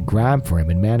 I made a grab for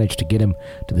him and managed to get him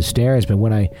to the stairs, but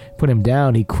when I put him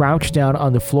down, he crouched down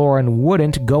on the floor and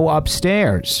wouldn't go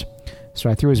upstairs. So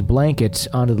I threw his blankets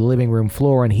onto the living room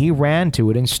floor, and he ran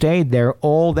to it and stayed there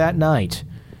all that night.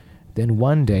 Then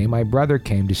one day, my brother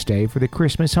came to stay for the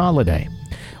Christmas holiday.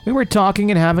 We were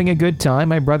talking and having a good time.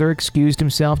 My brother excused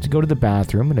himself to go to the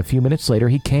bathroom, and a few minutes later,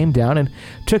 he came down and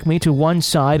took me to one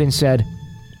side and said,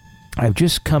 I've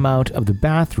just come out of the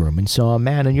bathroom and saw a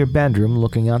man in your bedroom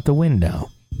looking out the window.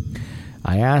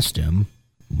 I asked him,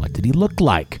 what did he look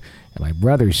like? And my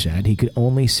brother said he could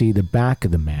only see the back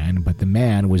of the man, but the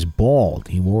man was bald.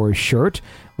 He wore a shirt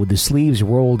with the sleeves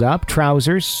rolled up,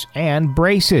 trousers, and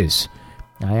braces.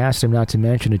 I asked him not to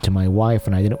mention it to my wife,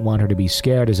 and I didn't want her to be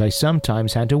scared, as I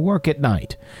sometimes had to work at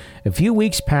night. A few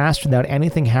weeks passed without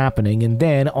anything happening, and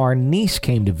then our niece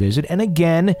came to visit, and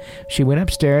again she went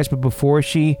upstairs, but before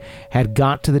she had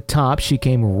got to the top, she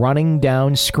came running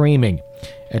down screaming.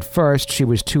 At first, she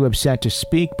was too upset to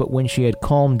speak, but when she had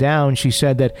calmed down, she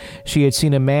said that she had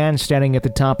seen a man standing at the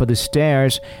top of the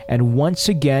stairs, and once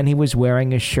again he was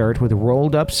wearing a shirt with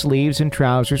rolled-up sleeves and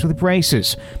trousers with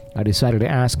braces. I decided to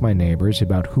ask my neighbors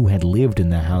about who had lived in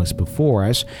the house before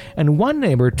us, and one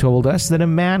neighbor told us that a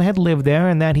man had lived there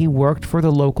and that he worked for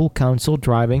the local council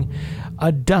driving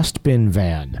a dustbin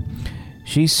van.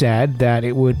 She said that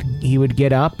he would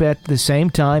get up at the same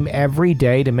time every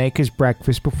day to make his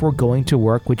breakfast before going to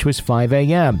work, which was 5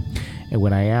 a.m. And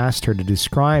when I asked her to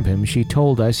describe him, she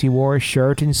told us he wore a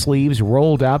shirt and sleeves,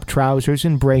 rolled up, trousers,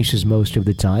 and braces most of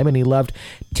the time, and he loved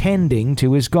tending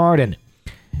to his garden.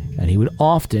 And he would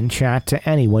often chat to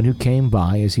anyone who came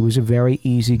by, as he was a very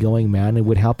easygoing man and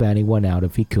would help anyone out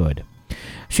if he could.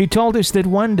 She told us that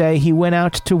one day he went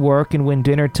out to work, and when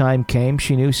dinner time came,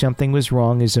 she knew something was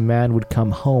wrong, as a man would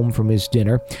come home from his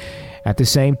dinner at the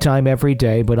same time every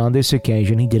day, but on this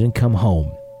occasion he didn't come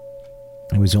home.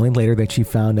 It was only later that she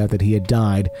found out that he had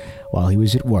died while he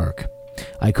was at work.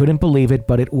 I couldn't believe it,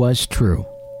 but it was true.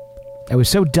 I was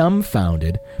so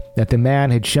dumbfounded that the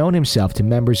man had shown himself to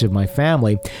members of my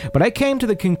family, but I came to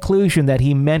the conclusion that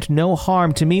he meant no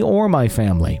harm to me or my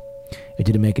family. It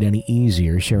didn't make it any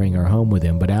easier sharing our home with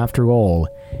him, but after all,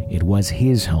 it was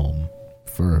his home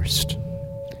first.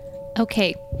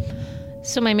 Okay,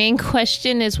 so my main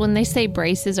question is, when they say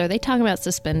braces, are they talking about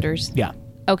suspenders? Yeah.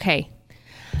 Okay.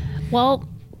 Well,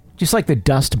 just like the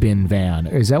dustbin van.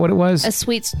 Is that what it was? A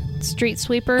street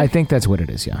sweeper? I think that's what it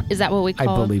is, yeah. Is that what we call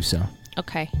it? I believe so.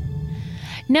 Okay.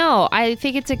 No, I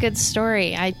think it's a good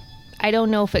story. I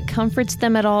don't know if it comforts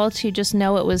them at all to just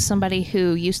know it was somebody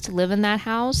who used to live in that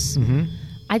house. Mm-hmm.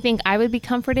 I think I would be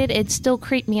comforted. It'd still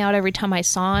creep me out every time I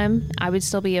saw him. I would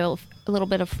still be a little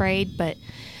bit afraid, but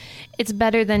it's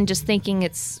better than just thinking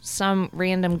it's some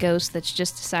random ghost that's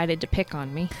just decided to pick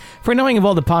on me. For knowing of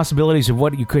all the possibilities of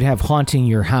what you could have haunting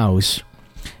your house,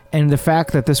 and the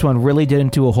fact that this one really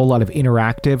didn't do a whole lot of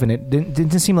interactive, and it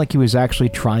didn't seem like he was actually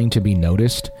trying to be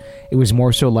noticed. It was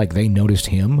more so like they noticed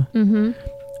him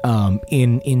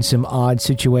in some odd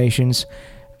situations.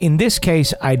 In this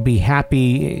case, I'd be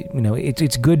happy.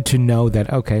 It's good to know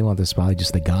that, okay, well, this is probably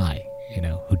just the guy,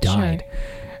 who died. Sure.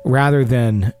 Rather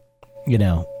than,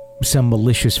 some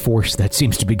malicious force that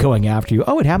seems to be going after you.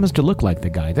 Oh, it happens to look like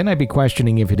the guy. Then I'd be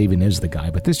questioning if it even is the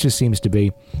guy. But this just seems to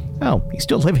be, oh, he's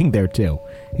still living there too.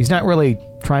 He's not really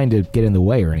trying to get in the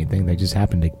way or anything. They just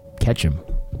happen to catch him.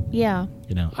 Yeah.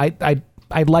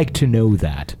 I'd like to know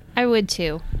that. I would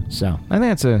too. So I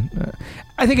think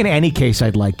I think in any case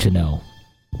I'd like to know.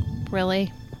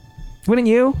 Really? Wouldn't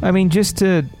you? I mean, just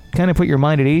to kind of put your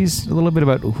mind at ease a little bit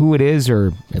about who it is,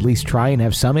 or at least try and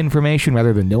have some information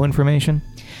rather than no information.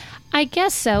 I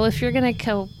guess so. If you're going to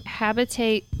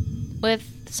cohabitate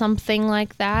with something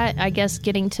like that, I guess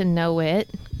getting to know it,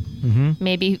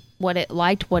 maybe what it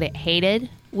liked, what it hated,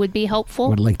 would be helpful.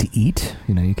 What it liked to eat.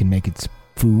 You can make its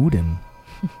food and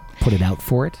put it out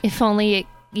for it. If only it,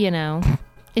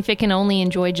 if it can only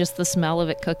enjoy just the smell of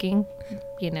it cooking,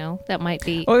 that might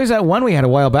be... Oh, there's that one we had a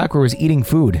while back where it was eating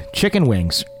food. Chicken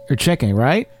wings. Or chicken,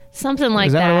 right? Something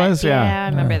like that. Is that what it was? Yeah, I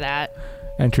remember that.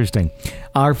 Interesting.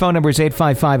 Our phone number is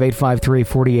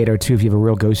 855-853-4802. If you have a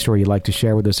real ghost story you'd like to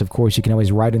share with us, of course, you can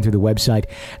always write in through the website.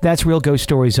 That's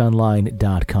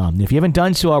realghoststoriesonline.com. And if you haven't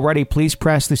done so already, please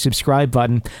press the subscribe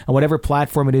button on whatever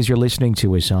platform it is you're listening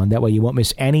to us on. That way you won't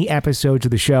miss any episodes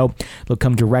of the show. They'll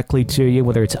come directly to you,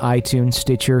 whether it's iTunes,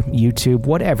 Stitcher, YouTube,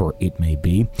 whatever it may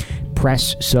be.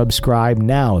 Press subscribe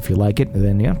now if you like it. And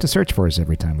then you don't have to search for us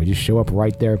every time. We just show up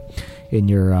right there in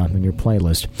your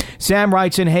playlist. Sam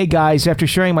writes in, hey guys, after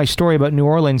sharing my story about New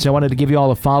Orleans, I wanted to give you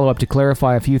all a follow-up to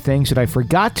clarify a few things that I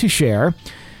forgot to share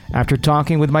after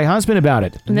talking with my husband about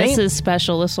it. This is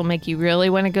special. This will make you really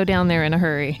want to go down there in a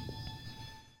hurry.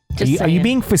 Are you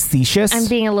being facetious? I'm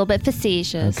being a little bit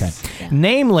facetious. Okay. Yeah.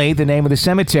 Namely, the name of the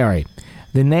cemetery.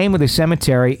 The name of the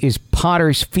cemetery is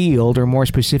Potter's Field, or more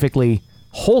specifically,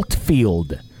 Holt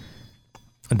Field.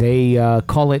 They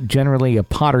call it generally a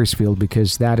potter's field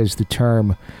because that is the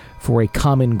term for a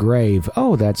common grave.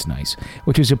 Oh, that's nice.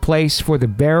 Which is a place for the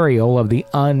burial of the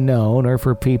unknown, or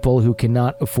for people who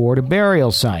cannot afford a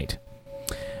burial site.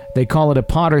 They call it a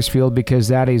potter's field because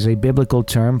that is a biblical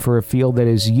term for a field that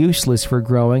is useless for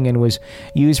growing and was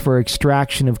used for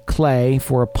extraction of clay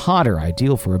for a potter,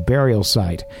 ideal for a burial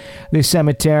site. This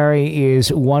cemetery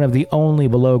is one of the only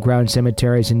below-ground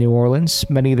cemeteries in New Orleans.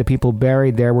 Many of the people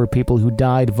buried there were people who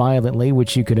died violently,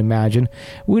 which you could imagine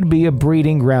would be a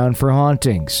breeding ground for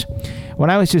hauntings. When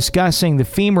I was discussing the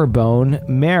femur bone,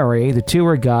 Mary, the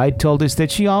tour guide, told us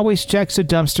that she always checks the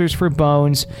dumpsters for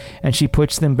bones and she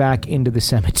puts them back into the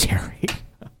cemetery.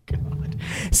 Oh, God.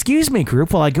 Excuse me,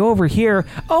 group, while I go over here.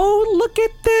 Oh, look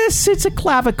at this. It's a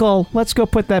clavicle. Let's go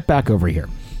put that back over here.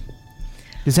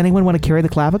 Does anyone want to carry the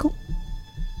clavicle?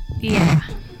 Yeah.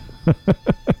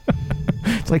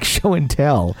 It's like show and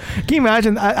tell. Can you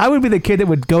imagine? I would be the kid that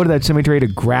would go to that cemetery to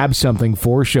grab something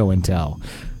for show and tell.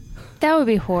 That would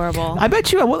be horrible. I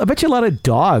bet you a lot of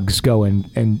dogs go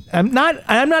and I'm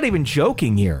not even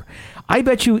joking here. I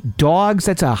bet you dogs,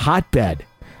 that's a hotbed.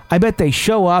 I bet they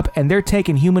show up and they're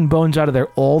taking human bones out of there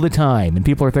all the time. And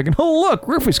people are thinking, oh, look,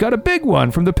 Rufus got a big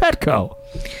one from the Petco.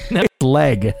 Nice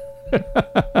leg.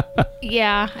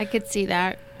 Yeah, I could see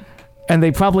that. And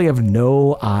they probably have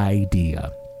no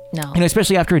idea. No.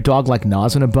 Especially after a dog like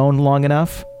gnaws on a bone long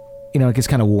enough, it gets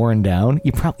kind of worn down.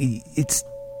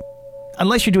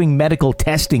 Unless you're doing medical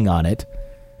testing on it,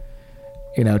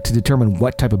 to determine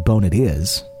what type of bone it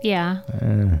is. Yeah.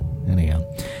 Anyhow.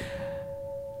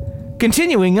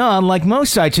 Continuing on, like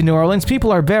most sites in New Orleans,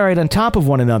 people are buried on top of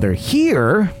one another.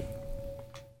 Here,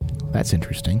 that's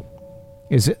interesting.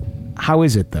 How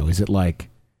is it, though? Is it like,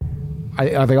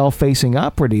 are they all facing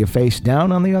up, or do you face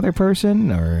down on the other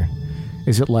person? Or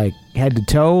is it like head to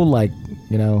toe, like,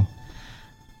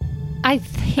 I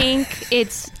think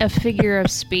it's a figure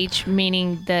of speech,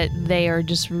 meaning that they are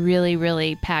just really,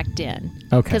 really packed in.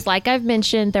 Okay. Because like I've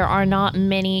mentioned, there are not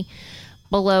many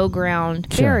below ground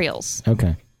burials.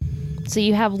 Okay. So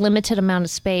you have limited amount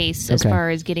of space as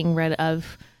far as getting rid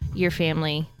of your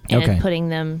family and putting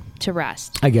them to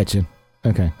rest. I get you.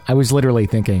 Okay. I was literally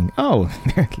thinking,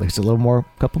 there's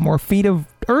couple more feet of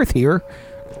earth here.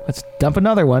 Let's dump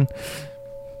another one.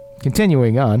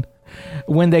 Continuing on.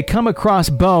 When they come across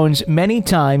bones, many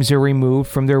times they're removed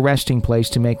from their resting place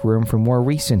to make room for more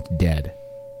recent dead.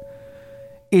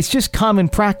 It's just common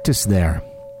practice there.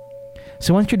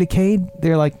 So once you're decayed,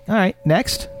 they're like, all right,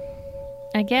 next.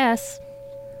 I guess.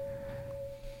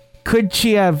 Could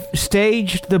she have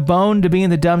staged the bone to be in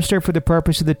the dumpster for the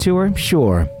purpose of the tour?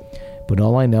 Sure. But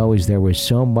all I know is there was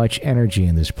so much energy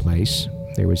in this place.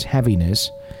 There was heaviness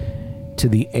to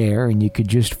the air, and you could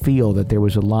just feel that there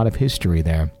was a lot of history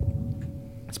there.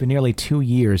 It's been nearly 2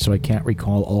 years, so I can't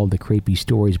recall all the creepy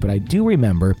stories, but I do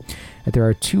remember that there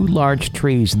are 2 large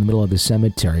trees in the middle of the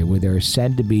cemetery where there are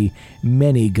said to be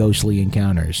many ghostly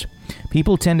encounters.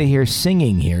 People tend to hear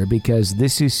singing here because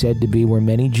this is said to be where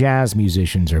many jazz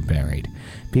musicians are buried.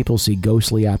 People see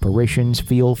ghostly apparitions,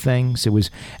 feel things. It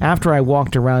was after I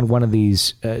walked around one of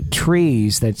these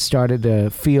trees that started to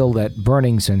feel that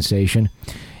burning sensation.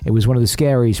 It was one of the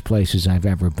scariest places I've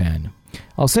ever been.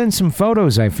 I'll send some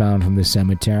photos I found from the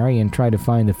cemetery and try to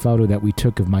find the photo that we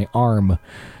took of my arm.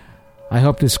 I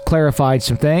hope this clarified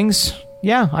some things.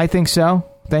 Yeah, I think so.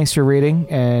 Thanks for reading,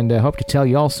 and I hope to tell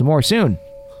you all some more soon.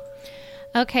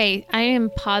 Okay, I am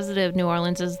positive New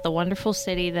Orleans is the wonderful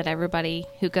city that everybody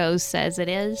who goes says it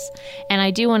is, and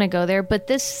I do want to go there, but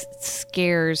this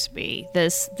scares me,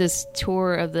 this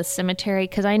tour of the cemetery,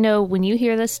 because I know when you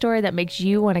hear this story, that makes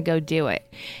you want to go do it.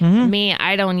 Mm-hmm. Me,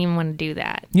 I don't even want to do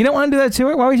that. You don't want to do that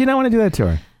tour? Why would you not want to do that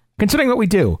tour? Considering what we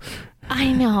do.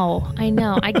 I know.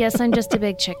 I guess I'm just a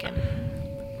big chicken.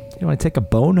 You want to take a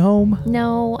bone home?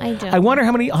 No, I don't. I wonder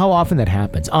how often that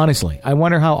happens. Honestly, I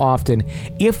wonder how often,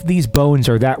 if these bones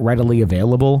are that readily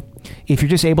available, if you're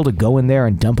just able to go in there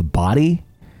and dump a body.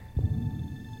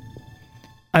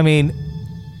 I mean,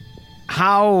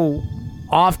 how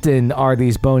often are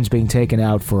these bones being taken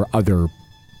out for other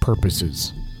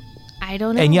purposes? I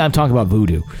don't know. And yeah, I'm talking about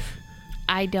voodoo.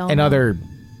 I don't and know. Other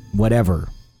whatever.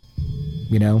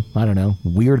 I don't know.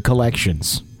 Weird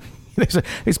collections.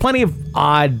 There's plenty of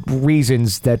odd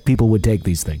reasons that people would take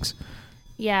these things.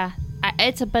 Yeah,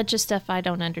 it's a bunch of stuff I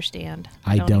don't understand.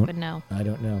 I don't even know. I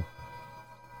don't know.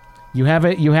 You have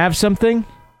it. You have something?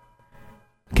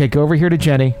 Okay, go over here to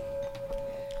Jenny.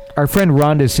 Our friend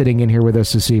Rhonda's sitting in here with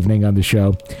us this evening on the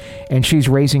show, and she's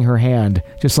raising her hand,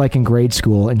 just like in grade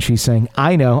school, and she's saying,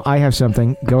 I know, I have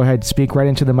something. Go ahead, speak right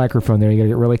into the microphone there. You gotta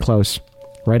get really close.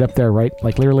 Right up there, right?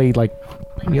 Like literally, like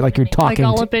you're talking.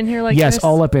 Like all up in here like yes, this?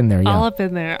 all up in there, yeah. All up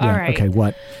in there, all right. Okay,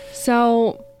 what?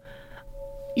 So,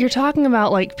 you're talking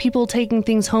about, like, people taking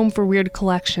things home for weird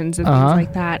collections and things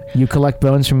like that. You collect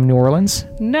bones from New Orleans?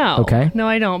 No. Okay. No,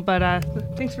 I don't, but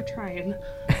thanks for trying.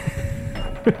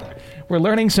 We're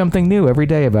learning something new every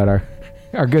day about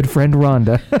our good friend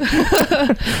Rhonda.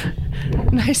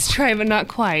 Nice try, but not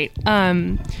quite.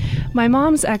 My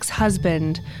mom's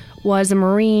ex-husband was a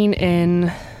Marine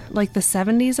in, like, the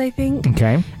 70s, I think.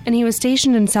 Okay. And he was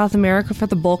stationed in South America for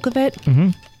the bulk of it.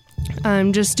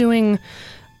 Mm-hmm. Just doing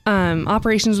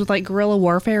operations with, like, guerrilla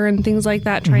warfare and things like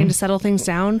that, trying to settle things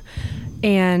down.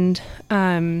 And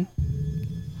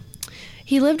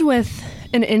he lived with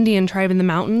an Indian tribe in the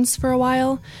mountains for a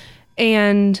while.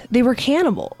 And they were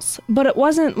cannibals. But it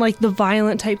wasn't, like, the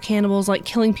violent type cannibals, like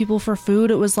killing people for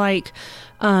food. It was like,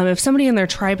 if somebody in their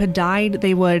tribe had died,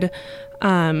 they would...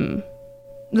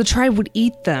 the tribe would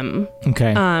eat them.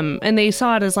 Okay. And they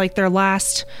saw it as like their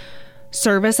last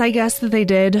service, I guess, that they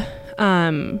did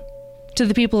to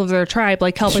the people of their tribe,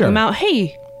 like helping them out.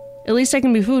 Hey, at least I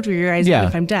can be food for you guys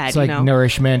if I'm dead. It's like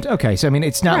nourishment. Okay, so I mean,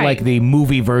 it's not like the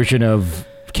movie version of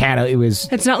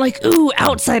It's not like, ooh,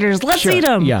 outsiders, let's eat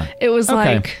them. Yeah. It was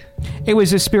like... It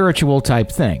was a spiritual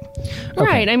type thing. Okay.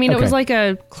 Right. I mean, it was like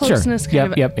a closeness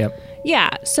kind of... Yep. Yeah.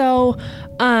 So,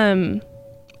 and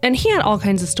he had all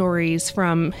kinds of stories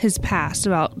from his past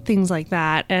about things like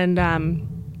that. And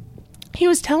he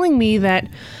was telling me that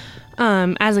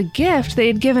as a gift, they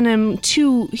had given him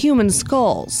 2 human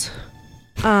skulls.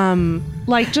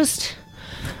 Like just...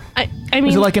 I mean,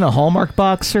 is it like in a Hallmark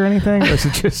box or anything? Or is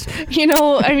it just...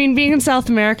 being in South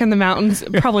America in the mountains,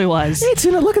 it probably was. It's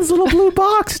in look at this little blue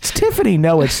box. It's Tiffany.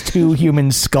 No, it's 2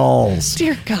 human skulls.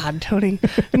 Dear God, Tony.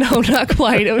 No, not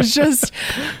quite. It was just,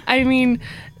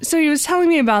 so he was telling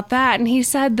me about that, and he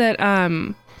said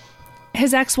that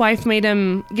his ex-wife made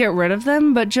him get rid of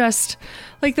them, but just...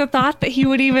 like the thought that he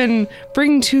would even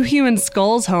bring 2 human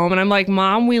skulls home. And I'm like,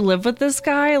 Mom, we live with this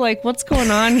guy. Like, what's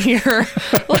going on here?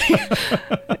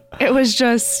 It was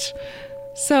just...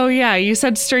 So, yeah, you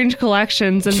said strange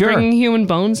collections and bringing human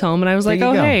bones home. And I was like,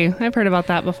 oh, hey, I've heard about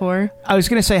that before. I was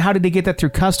going to say, how did they get that through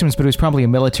customs? But it was probably a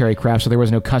military craft, so there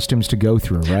was no customs to go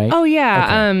through, right? Oh,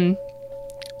 yeah. Okay.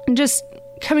 Just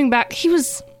coming back, he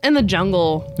was... in the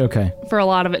jungle for a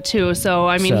lot of it too, so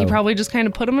he probably just kind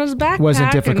of put him in his backpack.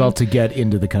 Wasn't difficult to get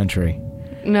into the country.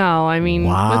 No, with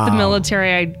the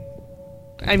military,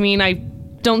 I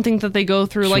don't think that they go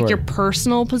through like your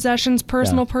personal possessions,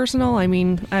 personal. I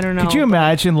don't know. Could you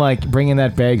imagine like bringing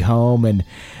that bag home and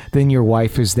then your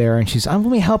wife is there and she's, let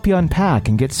me help you unpack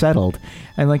and get settled,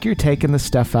 and like you're taking the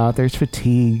stuff out, there's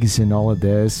fatigues and all of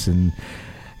this and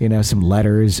some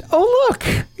letters. Oh look,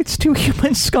 it's 2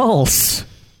 human skulls.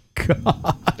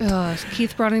 God.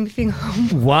 Keith brought anything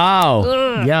home? Wow.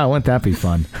 Ugh. Yeah, wouldn't that be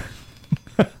fun?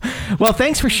 Well,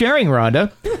 thanks for sharing,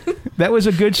 Rhonda. That was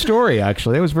a good story,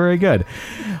 actually. That was very good.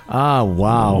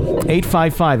 Wow.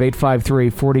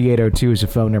 855-853-4802 is the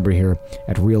phone number here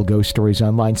at Real Ghost Stories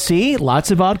Online. See?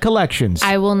 Lots of odd collections.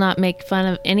 I will not make fun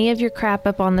of any of your crap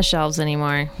up on the shelves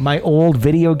anymore. My old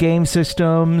video game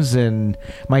systems and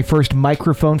my first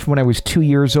microphone from when I was 2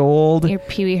 years old. Your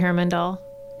Pee Wee Herman doll.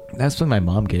 That's what my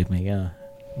mom gave me, yeah.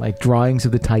 My drawings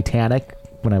of the Titanic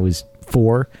when I was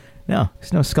 4. No,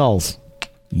 there's no skulls.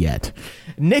 Yet.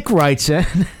 Nick writes in,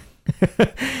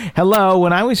 hello,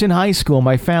 when I was in high school,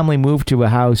 my family moved to a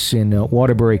house in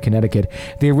Waterbury, Connecticut.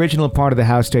 The original part of the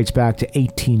house dates back to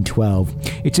 1812.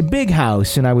 It's a big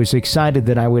house, and I was excited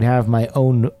that I would have my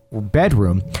own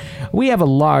bedroom. We have a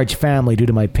large family due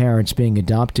to my parents being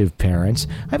adoptive parents.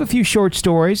 I have a few short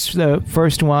stories. The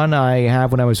first one I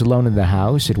have when I was alone in the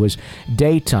house. It was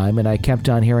daytime, and I kept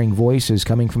on hearing voices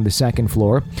coming from the second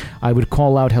floor. I would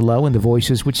call out hello, and the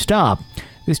voices would stop.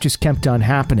 This just kept on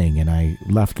happening, and I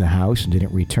left the house and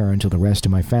didn't return until the rest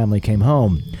of my family came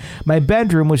home. My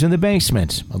bedroom was in the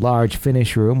basement, a large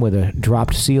finish room with a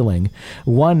dropped ceiling.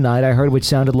 One night, I heard what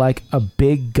sounded like a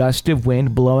big gust of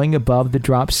wind blowing above the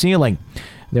dropped ceiling.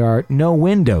 There are no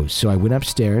windows, so I went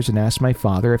upstairs and asked my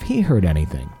father if he heard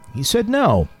anything. He said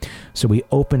no, so we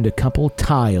opened a couple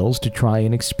tiles to try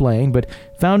and explain, but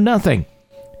found nothing.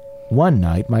 One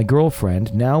night, my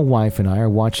girlfriend, now wife, and I are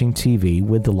watching TV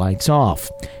with the lights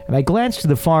off, and I glanced to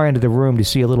the far end of the room to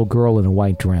see a little girl in a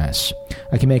white dress.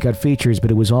 I can make out features,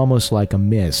 but it was almost like a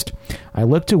mist. I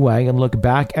looked away and looked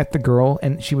back at the girl,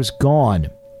 and she was gone.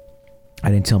 I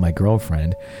didn't tell my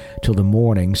girlfriend till the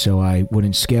morning so I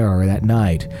wouldn't scare her that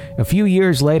night. A few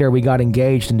years later, we got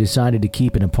engaged and decided to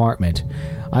keep an apartment.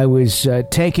 I was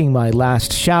taking my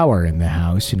last shower in the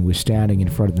house and was standing in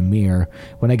front of the mirror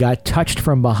when I got touched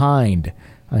from behind.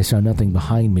 I saw nothing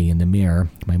behind me in the mirror.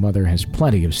 My mother has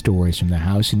plenty of stories from the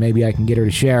house, and maybe I can get her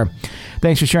to share.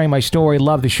 Thanks for sharing my story.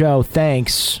 Love the show.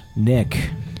 Thanks, Nick.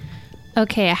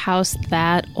 Okay, a house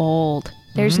that old.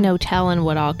 There's no telling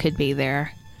what all could be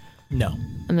there. No.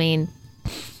 I mean,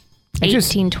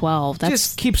 1812. That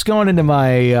just keeps going into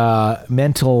my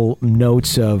mental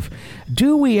notes of,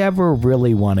 do we ever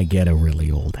really want to get a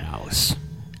really old house?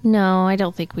 No, I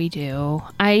don't think we do.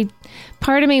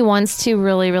 Part of me wants to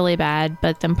really, really bad,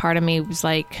 but then part of me was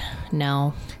like,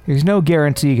 no. There's no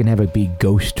guarantee you can have it be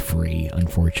ghost-free,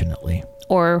 unfortunately.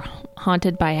 Or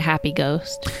haunted by a happy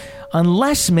ghost.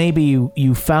 Unless maybe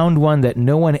you found one that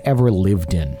no one ever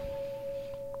lived in.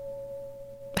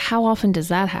 How often does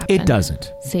that happen? It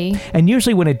doesn't. See? And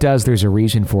usually when it does, there's a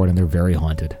reason for it, and they're very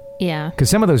haunted. Yeah. Because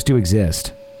some of those do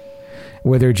exist.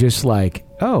 Where they're just like,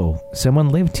 oh, someone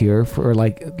lived here, or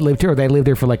they lived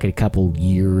there for like a couple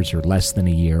years or less than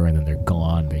a year, and then they're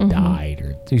gone, they died.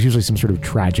 Or there's usually some sort of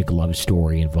tragic love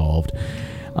story involved.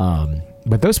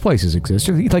 But those places exist.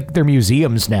 Like, they're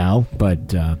museums now, but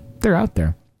they're out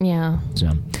there. Yeah.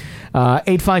 So,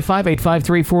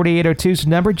 855-853-4802 is the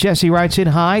number. Jesse writes in,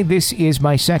 hi, this is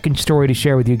my second story to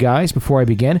share with you guys. Before I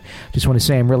begin, just want to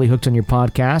say I'm really hooked on your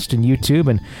podcast and YouTube,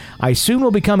 and I soon will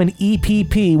become an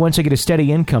EPP once I get a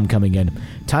steady income coming in.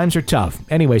 Times are tough.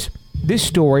 Anyways, this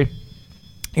story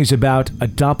is about a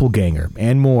doppelganger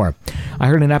and more. I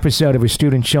heard an episode of a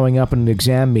student showing up in an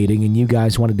exam meeting, and you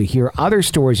guys wanted to hear other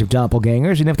stories of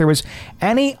doppelgangers and if there was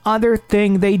any other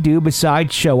thing they do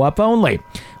besides show up only.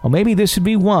 Well, maybe this would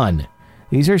be one.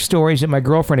 These are stories that my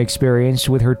girlfriend experienced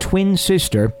with her twin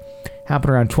sister.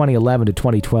 Happened around 2011 to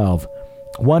 2012.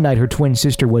 One night, her twin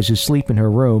sister was asleep in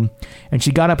her room, and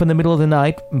she got up in the middle of the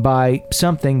night by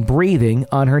something breathing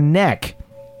on her neck.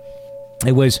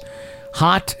 It was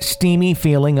hot, steamy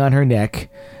feeling on her neck,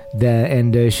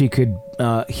 and she could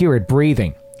hear it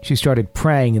breathing. She started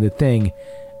praying, and the thing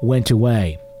went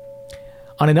away.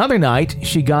 On another night,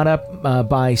 she got up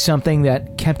by something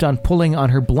that kept on pulling on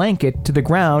her blanket to the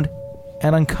ground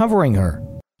and uncovering her.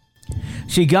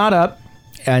 She got up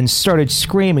and started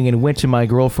screaming and went to my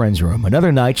girlfriend's room.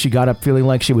 Another night, she got up feeling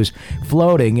like she was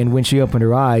floating, and when she opened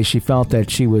her eyes, she felt that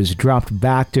she was dropped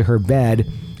back to her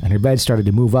bed, and her bed started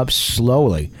to move up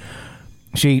slowly.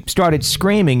 She started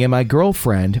screaming, and my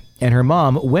girlfriend and her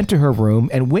mom went to her room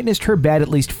and witnessed her bed at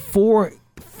least 4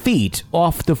 feet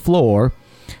off the floor,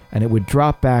 and it would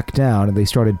drop back down, and they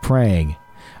started praying.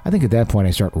 I think at that point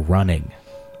I start running.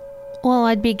 Well,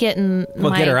 I'd be getting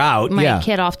get her out. my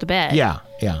kid off the bed. Yeah.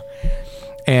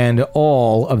 And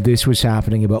all of this was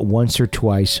happening about once or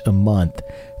twice a month.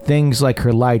 Things like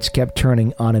her lights kept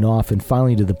turning on and off, and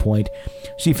finally to the point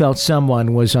she felt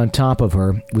someone was on top of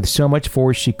her with so much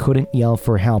force she couldn't yell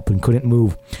for help and couldn't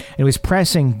move. It was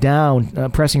pressing her down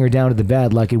to the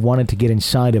bed like it wanted to get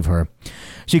inside of her.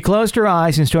 She closed her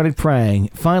eyes and started praying.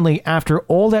 Finally, after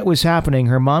all that was happening,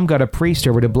 her mom got a priest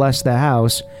over to bless the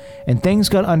house, and things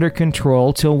got under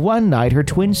control till one night her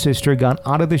twin sister got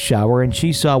out of the shower and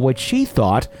she saw what she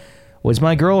thought was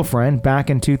my girlfriend back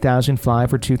in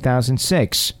 2005 or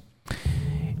 2006.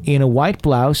 In a white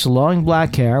blouse, long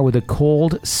black hair, with a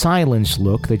cold, silence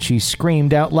look that she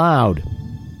screamed out loud.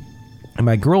 And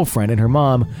my girlfriend and her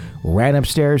mom ran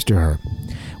upstairs to her.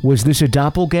 Was this a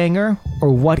doppelganger, or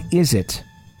what is it?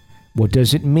 What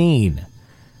does it mean?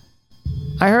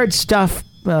 I heard stuff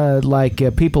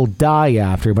like people die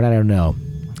after, but I don't know.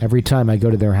 Every time I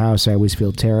go to their house, I always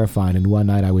feel terrified. And one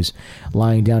night I was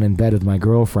lying down in bed with my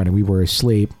girlfriend, and we were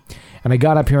asleep. And I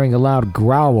got up hearing a loud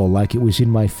growl like it was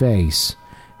in my face.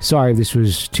 Sorry if this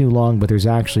was too long, but there's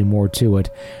actually more to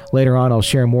it. Later on, I'll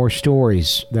share more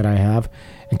stories that I have.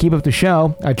 And keep up the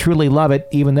show. I truly love it,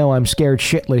 even though I'm scared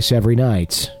shitless every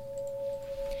night.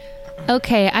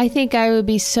 Okay, I think I would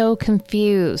be so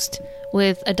confused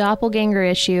with a doppelganger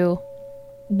issue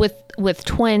with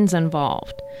twins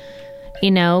involved. You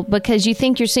know, because you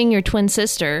think you're seeing your twin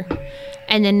sister,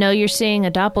 and then no, you're seeing a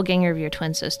doppelganger of your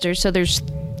twin sister. So there's,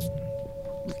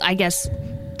 I guess,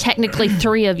 technically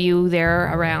 3 of you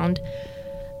there around.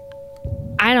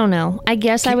 I don't know. I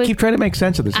guess I would keep trying to make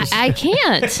sense of this. I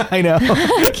can't. I know.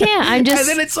 I can't. I'm just. And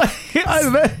then it's like,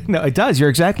 no, it does. You're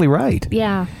exactly right.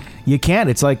 Yeah. You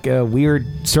can't. It's like a weird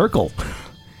circle.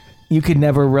 You could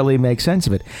never really make sense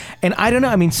of it. And I don't know.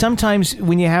 I mean, sometimes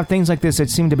when you have things like this that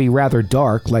seem to be rather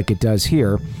dark, like it does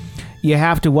here, you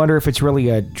have to wonder if it's really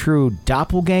a true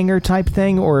doppelganger type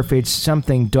thing, or if it's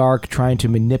something dark trying to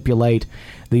manipulate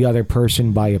the other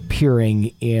person by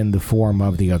appearing in the form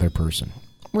of the other person.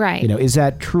 Right. You know, is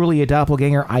that truly a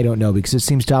doppelganger? I don't know, because it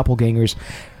seems doppelgangers,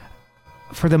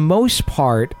 for the most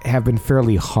part, have been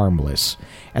fairly harmless.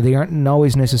 And they aren't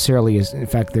always necessarily, in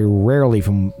fact, they're rarely,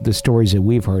 from the stories that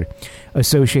we've heard,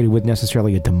 associated with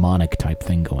necessarily a demonic type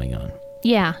thing going on.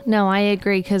 Yeah, no, I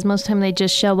agree, because most of the time they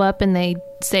just show up and they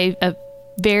say a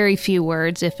very few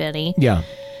words, if any. Yeah.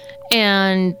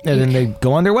 And then they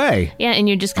go on their way. Yeah, and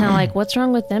you're just kind of like, what's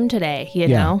wrong with them today? You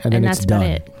know? And that's about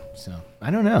it. So,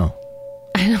 I don't know.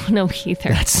 I don't know either.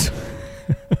 That's...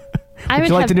 Would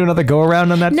you like to do another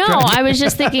go-around on that? No, I was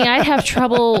just thinking I'd have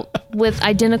trouble with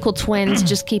identical twins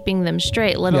just keeping them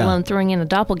straight, let alone throwing in a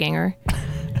doppelganger.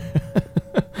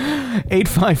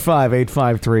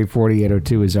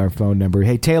 855-853-4802 is our phone number.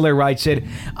 Hey, Taylor writes it.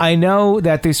 I know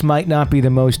that this might not be the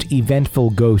most eventful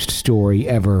ghost story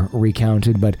ever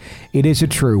recounted, but it is a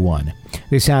true one.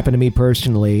 This happened to me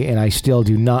personally, and I still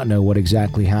do not know what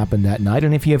exactly happened that night.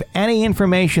 And if you have any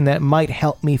information that might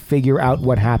help me figure out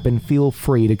what happened, feel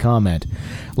free to comment.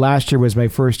 Last year was my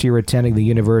first year attending the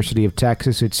University of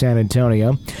Texas at San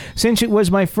Antonio. Since it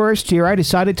was my first year, I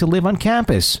decided to live on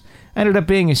campus. I ended up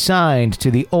being assigned to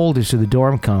the oldest of the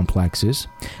dorm complexes.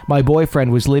 My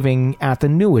boyfriend was living at the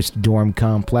newest dorm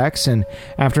complex, and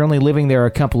after only living there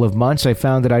a couple of months, I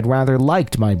found that I'd rather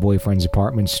liked my boyfriend's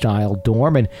apartment-style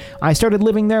dorm, and I started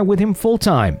living there with him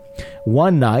full-time.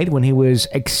 One night, when he was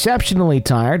exceptionally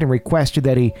tired and requested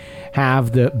that he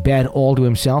have the bed all to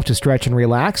himself to stretch and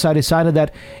relax, I decided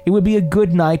that it would be a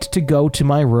good night to go to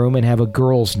my room and have a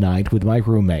girls' night with my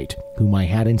roommate, whom I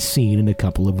hadn't seen in a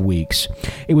couple of weeks.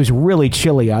 It was really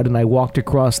chilly out, and I walked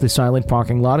across the silent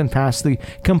parking lot and past the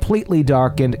completely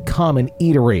dark and common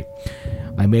eatery.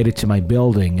 I made it to my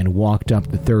building and walked up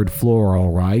the 3rd floor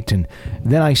all right, and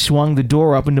then I swung the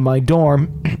door up into my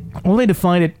dorm, only to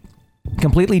find it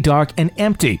completely dark and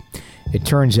empty. It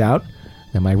turns out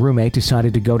that my roommate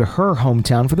decided to go to her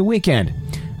hometown for the weekend.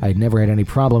 I'd never had any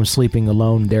problem sleeping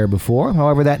alone there before.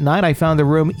 However, that night I found the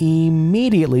room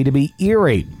immediately to be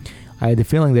eerie. I had the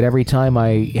feeling that every time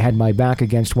I had my back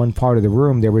against one part of the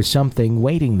room, there was something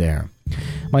waiting there.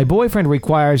 My boyfriend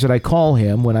requires that I call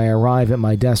him when I arrive at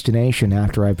my destination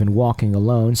after I've been walking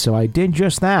alone, so I did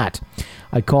just that.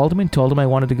 I called him and told him I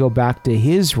wanted to go back to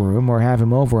his room or have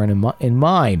him over in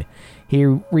mine. He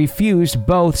refused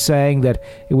both, saying that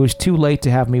it was too late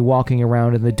to have me walking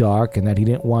around in the dark and that he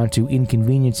didn't want to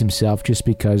inconvenience himself just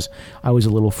because I was a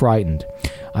little frightened.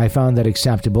 I found that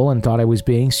acceptable and thought I was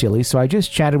being silly, so I just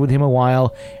chatted with him a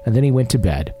while and then he went to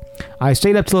bed. I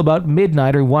stayed up till about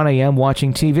midnight or 1 a.m.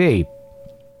 watching TV.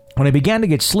 When I began to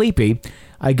get sleepy,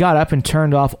 I got up and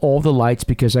turned off all the lights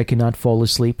because I could not fall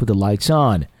asleep with the lights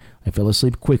on. I fell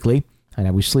asleep quickly, and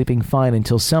I was sleeping fine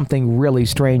until something really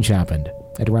strange happened.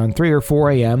 At around 3 or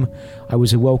 4 a.m., I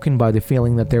was awoken by the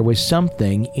feeling that there was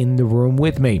something in the room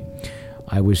with me.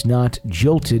 I was not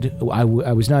jilted. I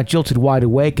was not jilted wide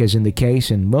awake, as in the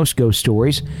case in most ghost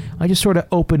stories. I just sort of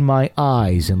opened my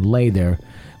eyes and lay there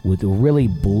with a really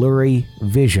blurry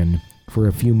vision for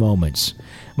a few moments.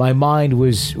 My mind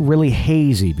was really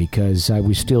hazy because I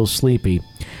was still sleepy.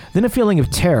 Then a feeling of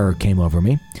terror came over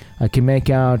me. I can make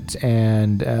out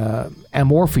an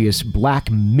amorphous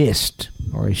black mist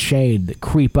or a shade that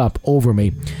creep up over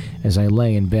me as I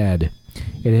lay in bed.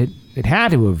 It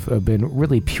had to have been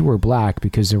really pure black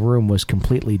because the room was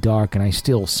completely dark and I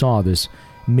still saw this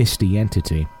misty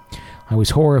entity. I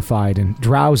was horrified and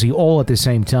drowsy all at the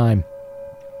same time.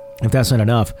 If that's not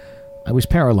enough, I was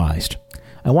paralyzed.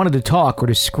 I wanted to talk or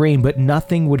to scream, but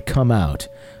nothing would come out.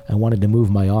 I wanted to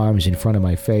move my arms in front of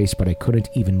my face, but I couldn't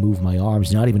even move my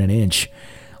arms, not even an inch.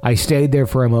 I stayed there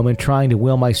for a moment, trying to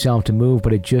will myself to move,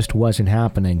 but it just wasn't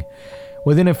happening.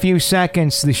 Within a few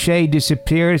seconds, the shade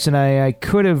disappears, and I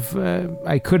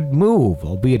could move,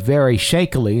 albeit very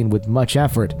shakily and with much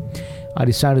effort. I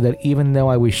decided that even though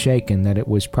I was shaken, that it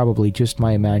was probably just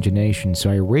my imagination, so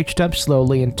I reached up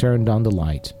slowly and turned on the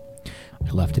light.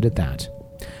 I left it at that.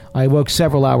 I woke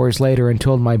several hours later and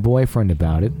told my boyfriend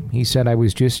about it. He said I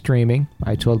was just dreaming.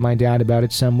 I told my dad about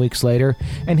it some weeks later,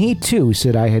 and he too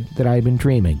said that I had been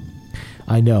dreaming.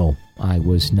 I know I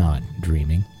was not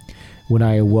dreaming. When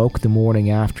I awoke the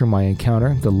morning after my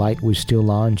encounter, the light was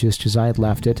still on just as I had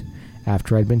left it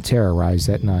after I'd been terrorized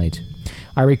that night.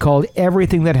 I recalled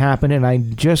everything that happened, and I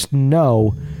just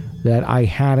know that I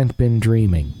hadn't been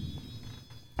dreaming.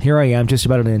 Here I am just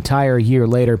about an entire year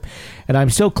later, and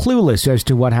I'm still clueless as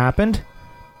to what happened.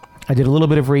 I did a little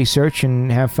bit of research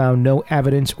and have found no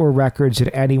evidence or records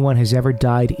that anyone has ever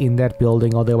died in that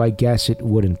building, although I guess it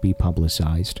wouldn't be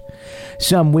publicized.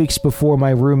 Some weeks before,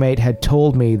 my roommate had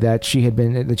told me that she had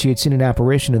seen an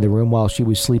apparition in the room while she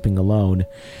was sleeping alone.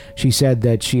 She said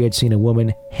that she had seen a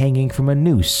woman hanging from a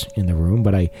noose in the room,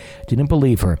 but I didn't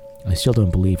believe her. I still don't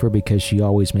believe her because she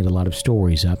always made a lot of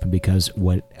stories up, and because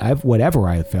whatever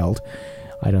I felt,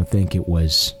 I don't think it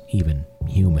was even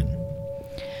human.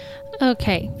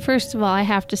 Okay, first of all, I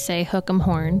have to say hook 'em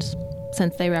horns,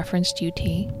 since they referenced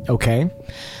UT. Okay.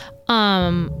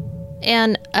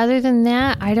 And other than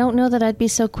that, I don't know that I'd be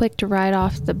so quick to write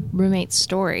off the roommate's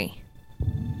story.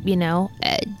 You know,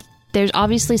 there's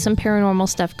obviously some paranormal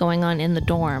stuff going on in the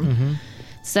dorm. Mm-hmm.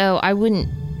 So I wouldn't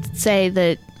say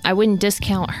that I wouldn't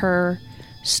discount her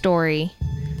story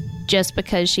just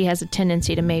because she has a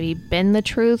tendency to maybe bend the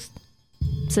truth,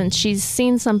 since she's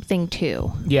seen something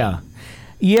too. Yeah.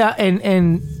 Yeah,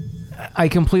 and I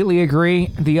completely agree.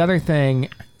 The other thing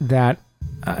that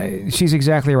she's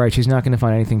exactly right. She's not going to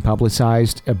find anything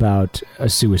publicized about a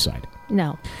suicide.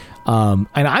 No.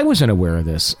 And I wasn't aware of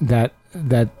this, that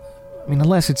I mean,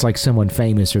 unless it's like someone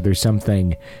famous or there's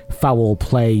something foul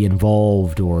play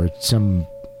involved or some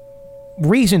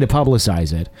reason to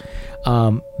publicize it,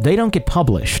 they don't get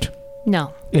published.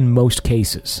 No. In most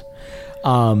cases.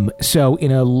 So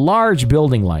in a large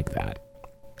building like that,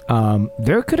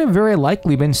 there could have very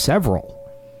likely been several.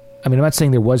 I mean, I'm not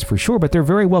saying there was for sure, but there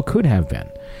very well could have been.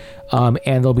 And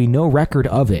there'll be no record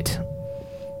of it.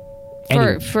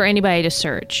 For anybody to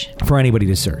search. For anybody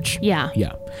to search. Yeah.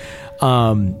 Yeah.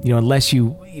 Unless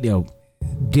you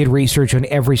did research on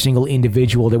every single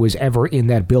individual that was ever in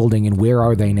that building and where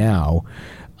are they now,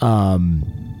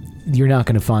 you're not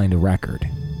going to find a record.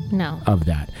 No. Of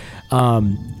that.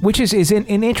 Which is an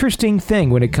interesting thing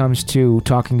when it comes to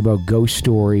talking about ghost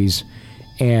stories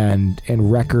and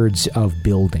records of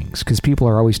buildings. Because people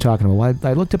are always talking about, well,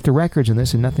 I looked up the records on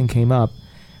this and nothing came up.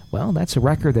 well, that's a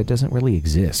record that doesn't really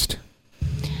exist.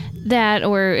 That,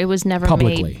 or it was never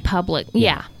Publicly. made public.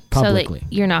 Yeah. Publicly. So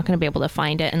that you're not going to be able to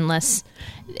find it unless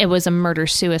it was a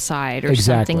murder-suicide or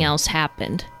something else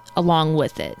happened along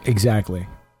with it. Exactly.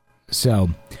 So,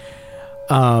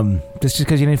 just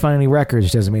because you didn't find any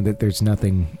records doesn't mean that there's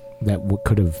nothing that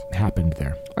could have happened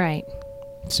there. Right.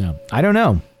 So, I don't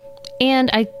know. And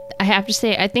I have to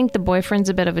say, I think the boyfriend's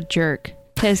a bit of a jerk.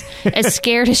 Because as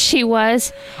scared as she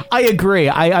was... I agree.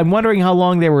 I'm wondering how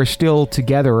long they were still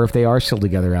together, or if they are still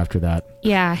together after that.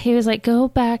 Yeah, he was like, go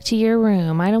back to your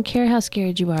room. I don't care how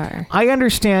scared you are. I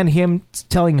understand him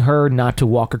telling her not to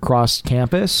walk across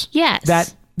campus.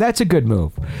 Yes. That's a good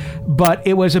move. But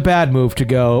it was a bad move to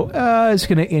go, it's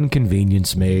going to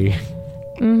inconvenience me.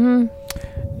 Mm-hmm.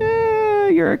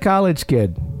 You're a college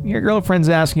kid. Your girlfriend's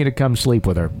asking you to come sleep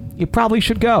with her. You probably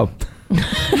should go.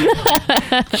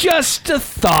 Just a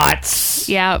thought.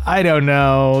 Yeah. I don't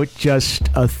know. Just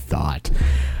a thought.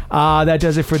 That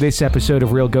does it for this episode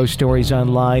of Real Ghost Stories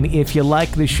Online. If you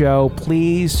like the show,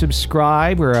 please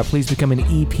subscribe or please become an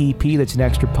EPP. That's an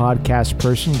extra podcast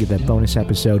person. You get that bonus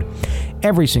episode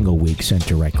every single week sent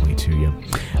directly to you.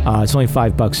 It's only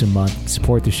 $5 a month.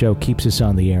 Support the show, keeps us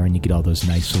on the air, and you get all those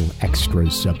nice little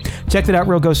extras. So check that out,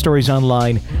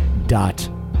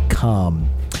 realghoststoriesonline.com.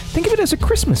 Think of it as a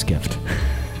Christmas gift.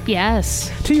 Yes.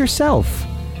 To yourself.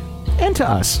 And to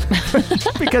us.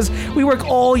 Because we work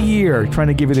all year trying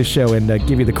to give you the show and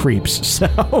give you the creeps. So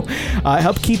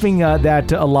help keeping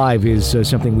that alive is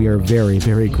something we are very,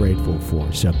 very grateful for.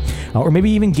 So, or maybe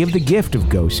even give the gift of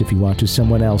ghosts if you want to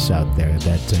someone else out there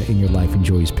that in your life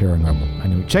enjoys paranormal. I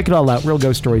know. Check it all out,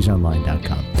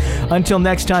 realghoststoriesonline.com. Until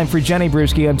next time, for Jenny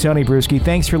Brewski, I'm Tony Brewski.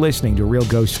 Thanks for listening to Real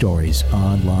Ghost Stories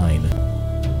Online.